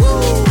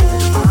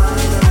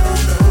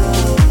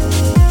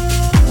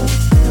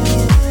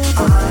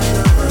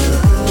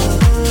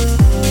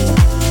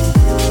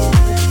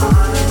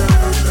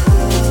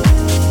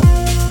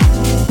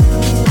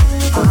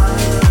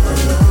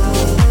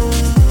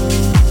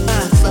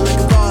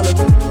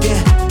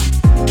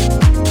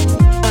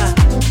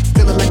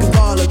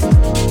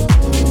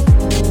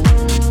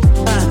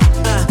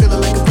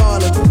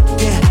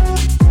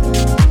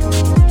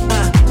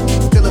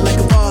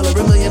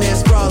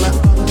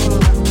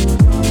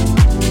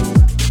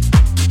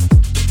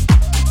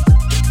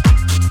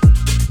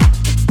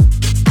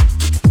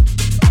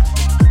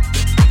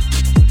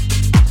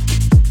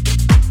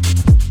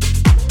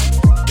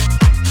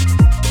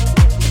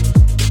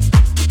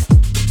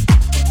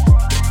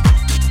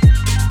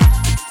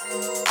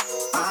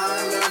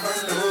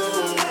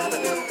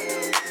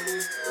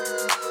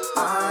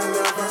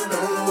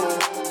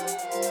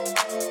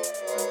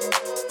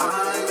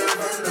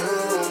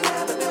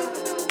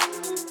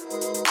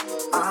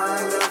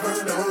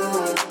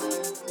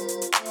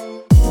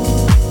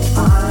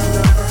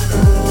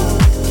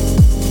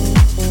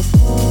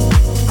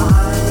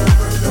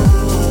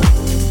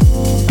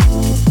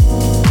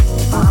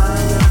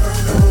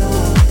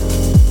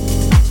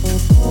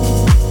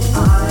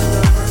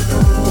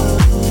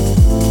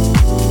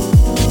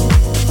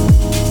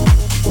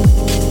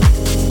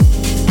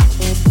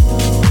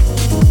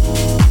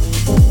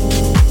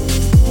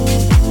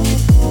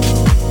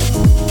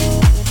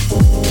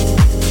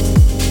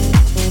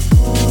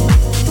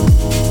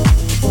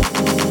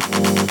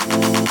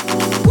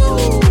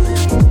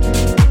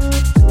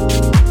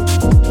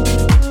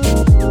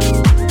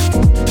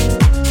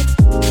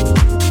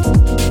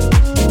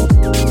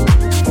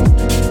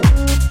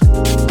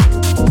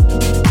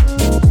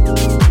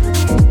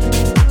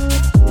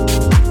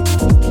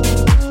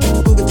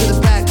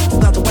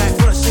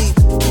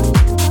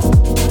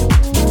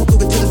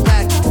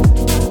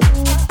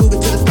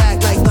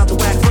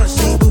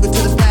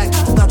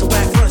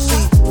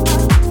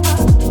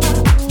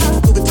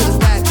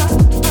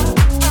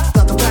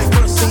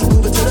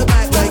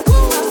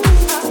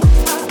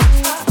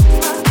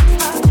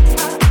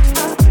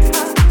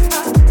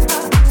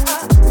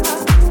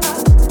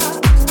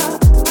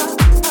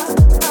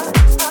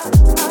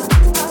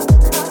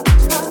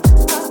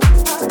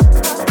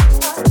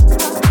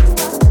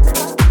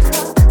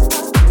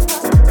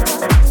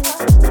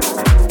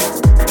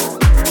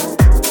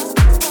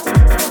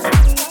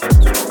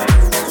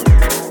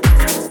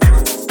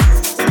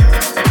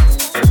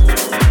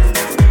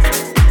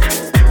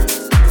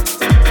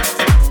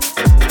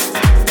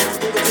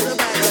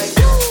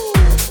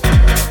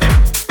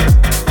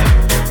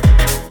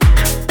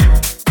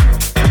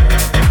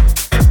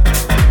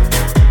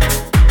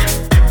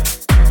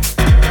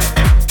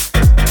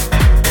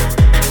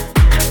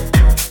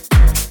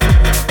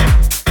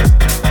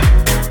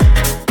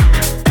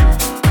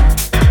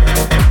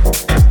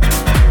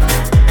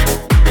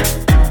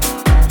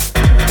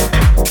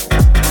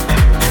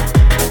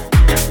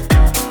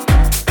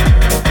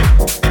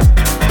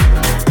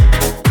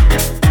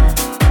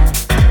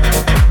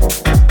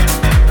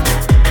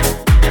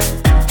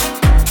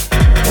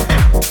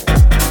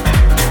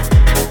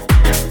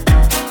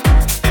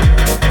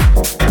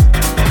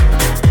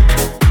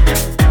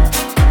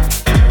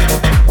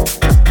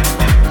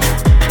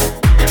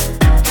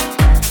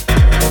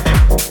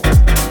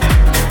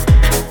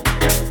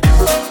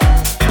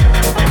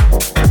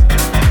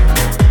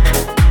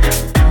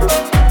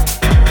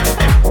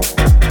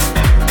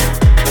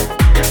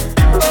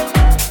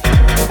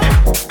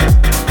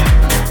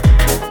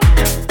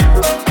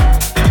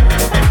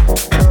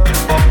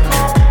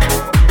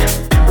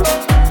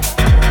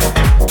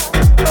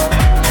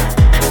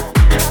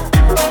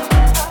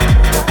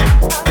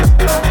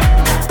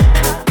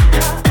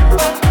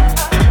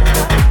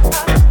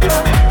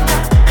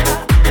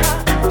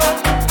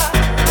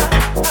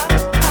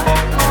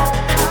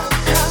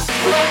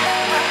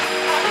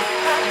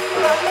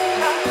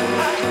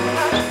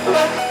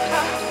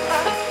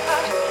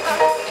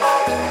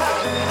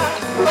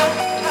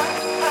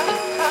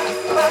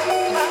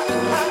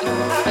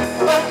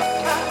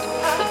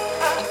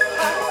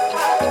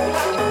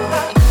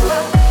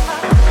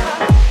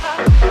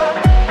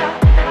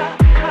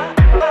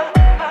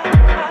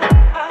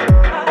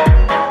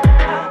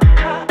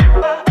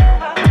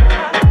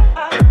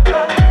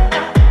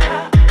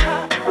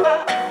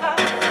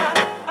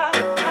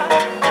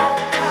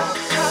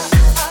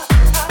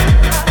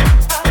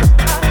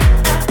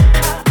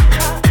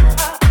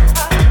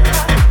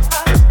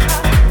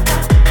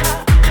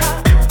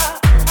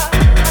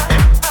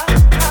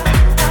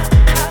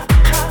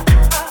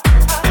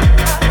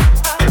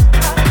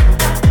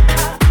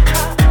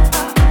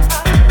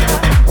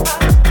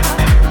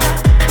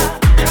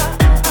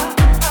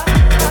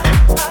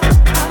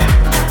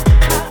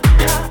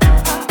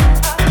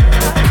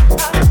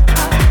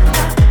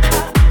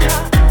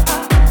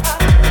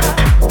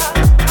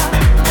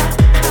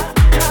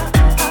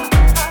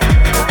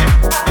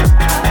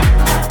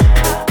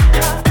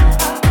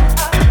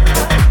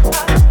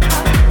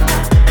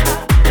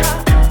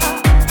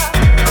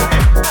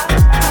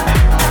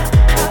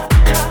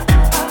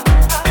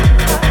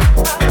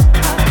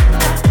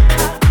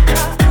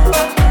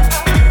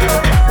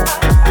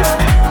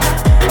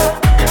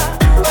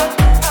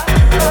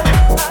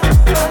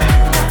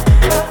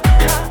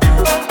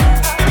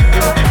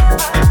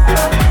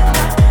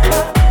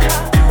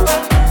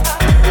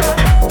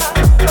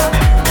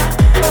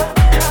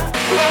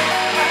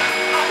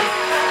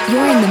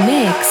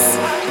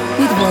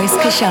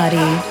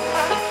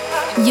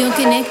 You're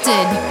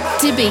connected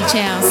to Beach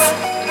House.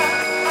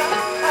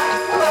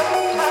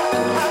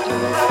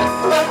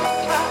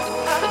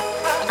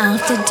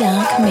 After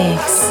Dark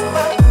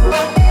Mix.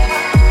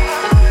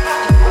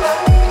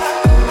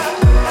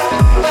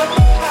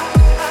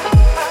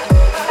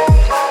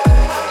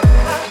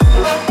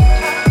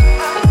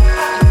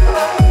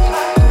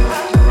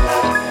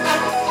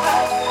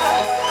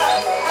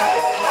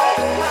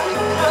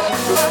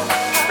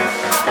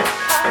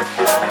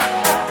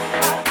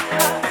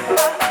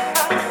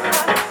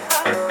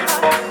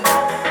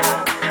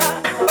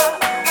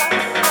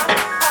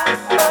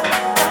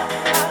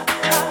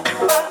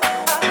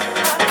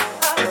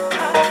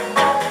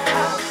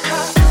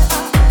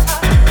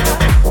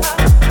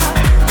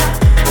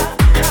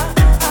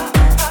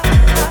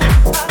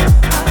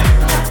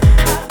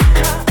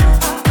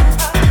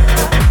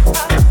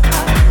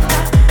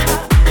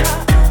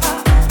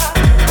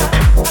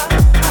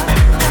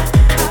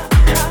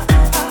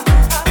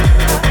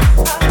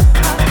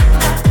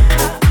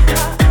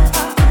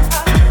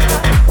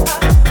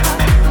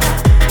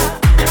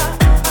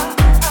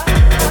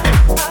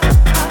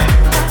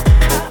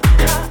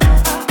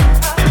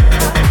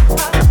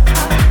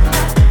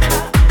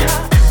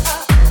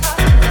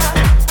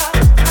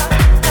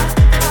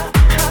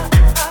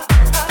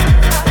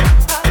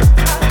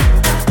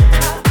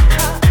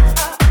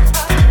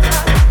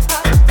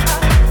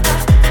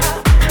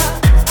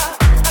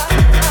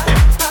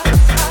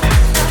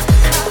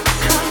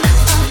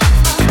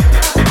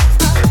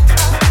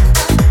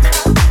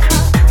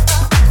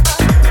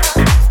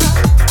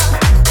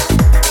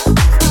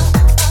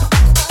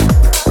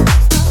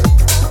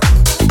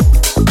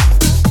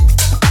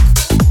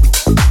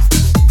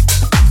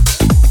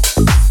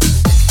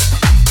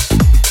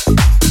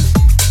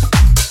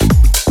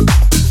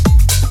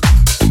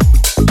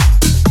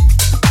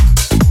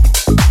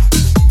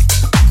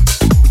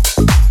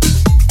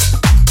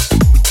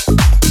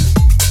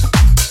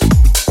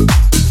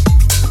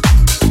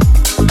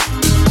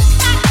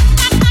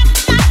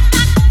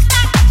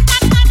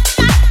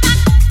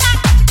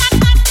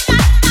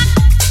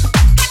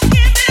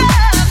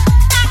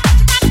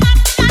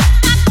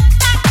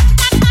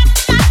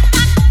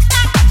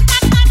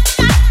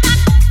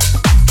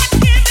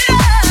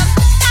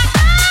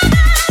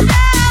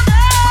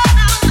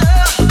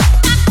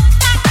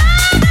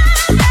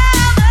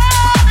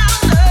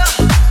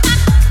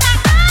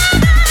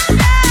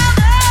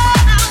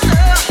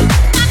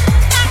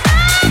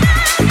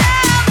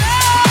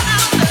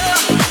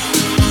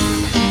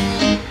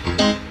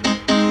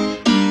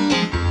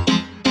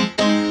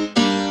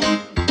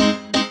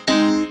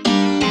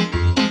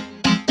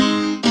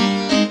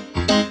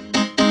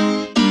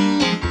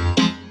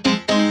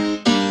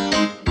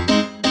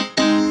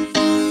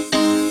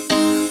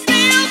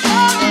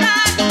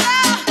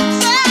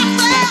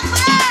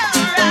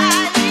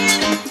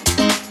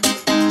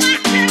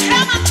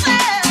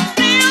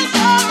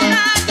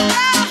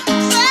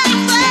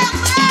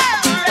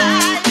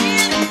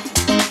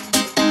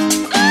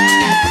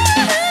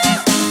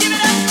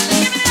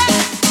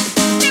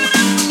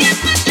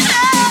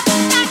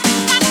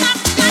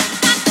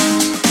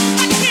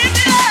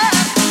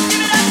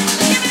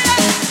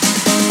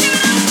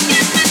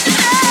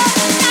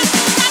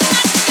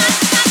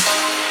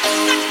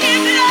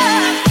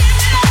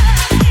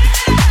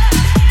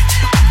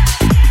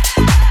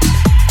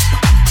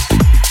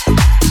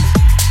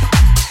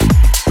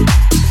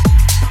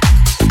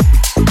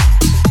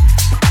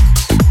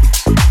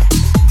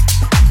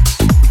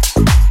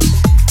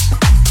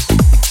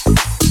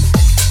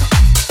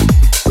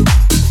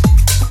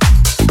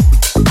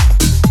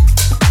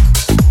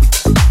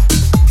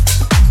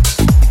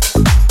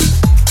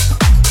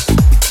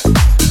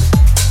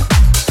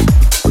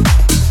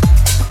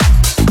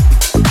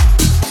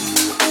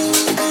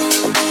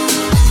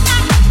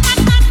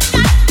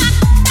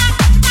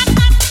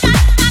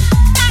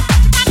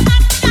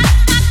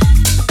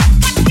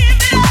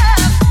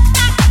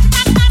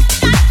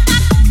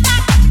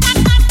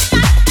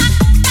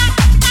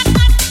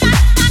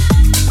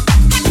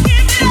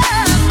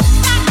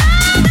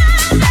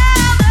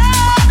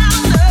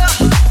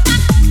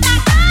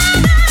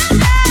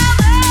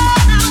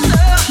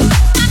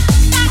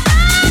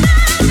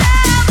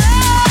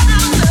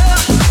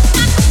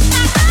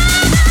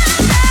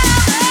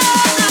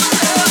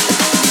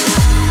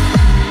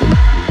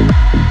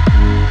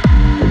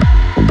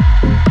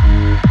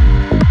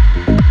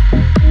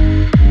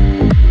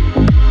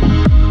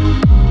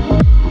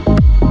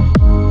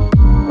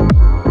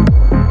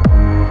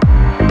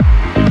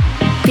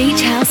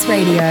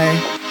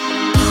 Radio.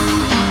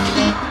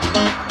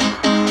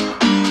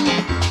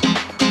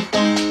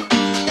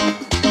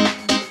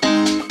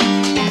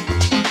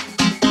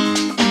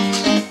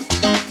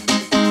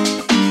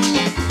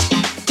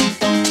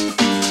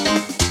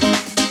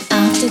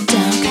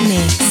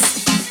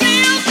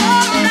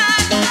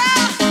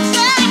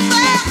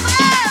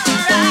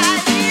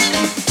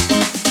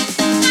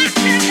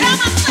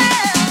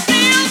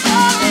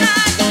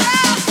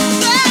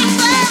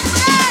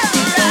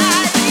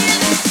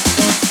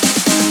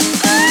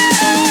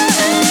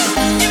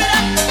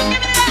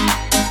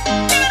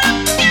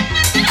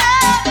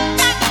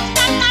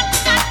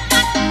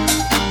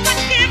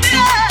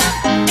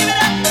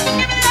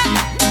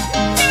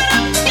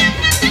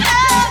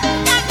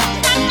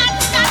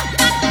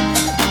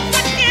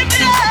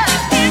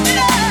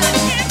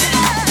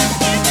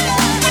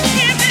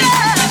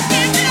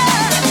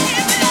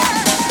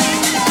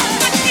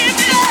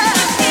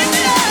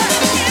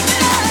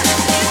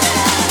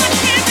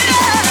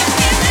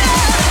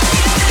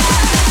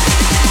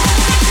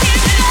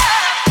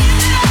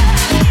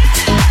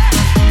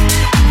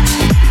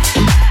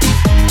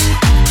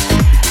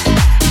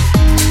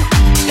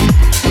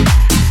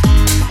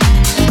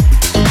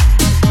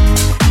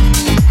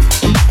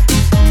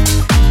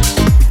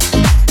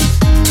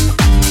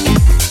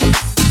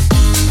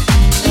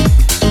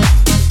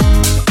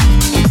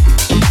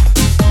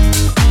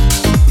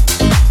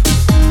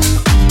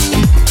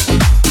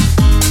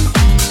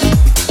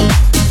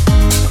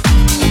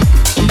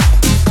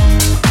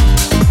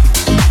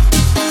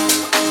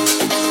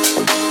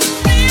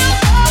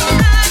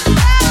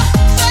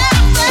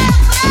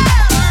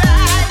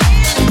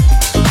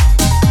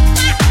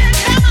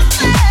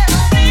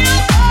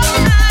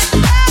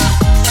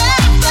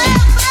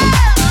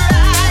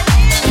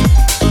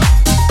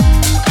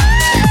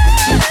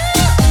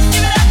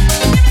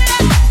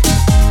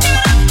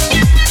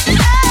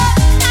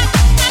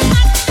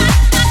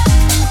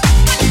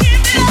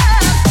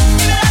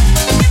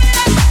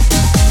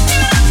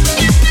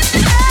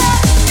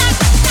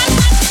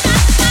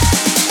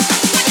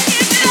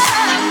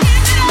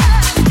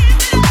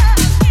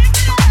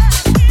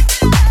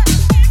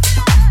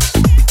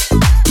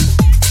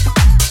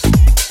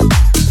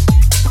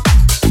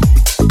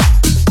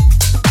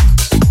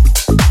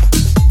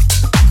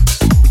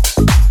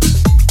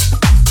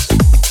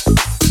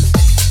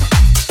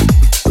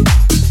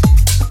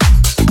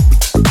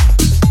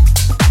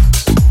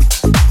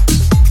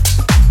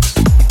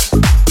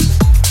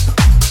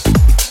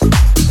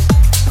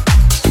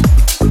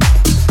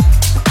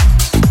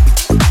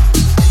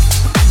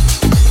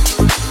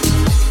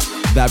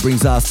 that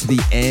brings us to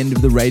the end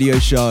of the radio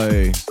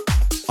show.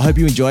 I hope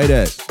you enjoyed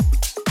it.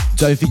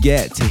 Don't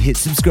forget to hit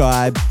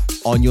subscribe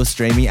on your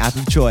streaming app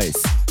of choice,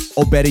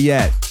 or better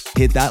yet,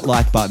 hit that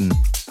like button.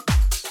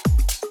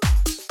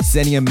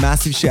 Sending a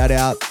massive shout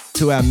out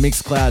to our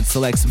Mixcloud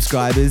Select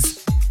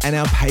subscribers and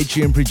our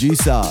Patreon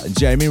producer,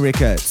 Jeremy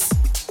Ricketts.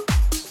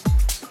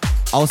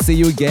 I'll see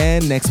you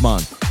again next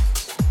month.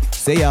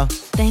 See ya.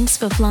 Thanks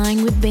for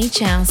flying with Beach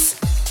House.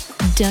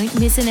 Don't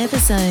miss an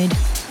episode.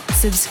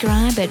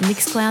 Subscribe at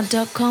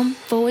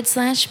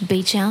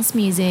mixcloud.com/Beach House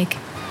Music.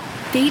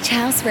 Beach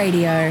House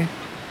Radio.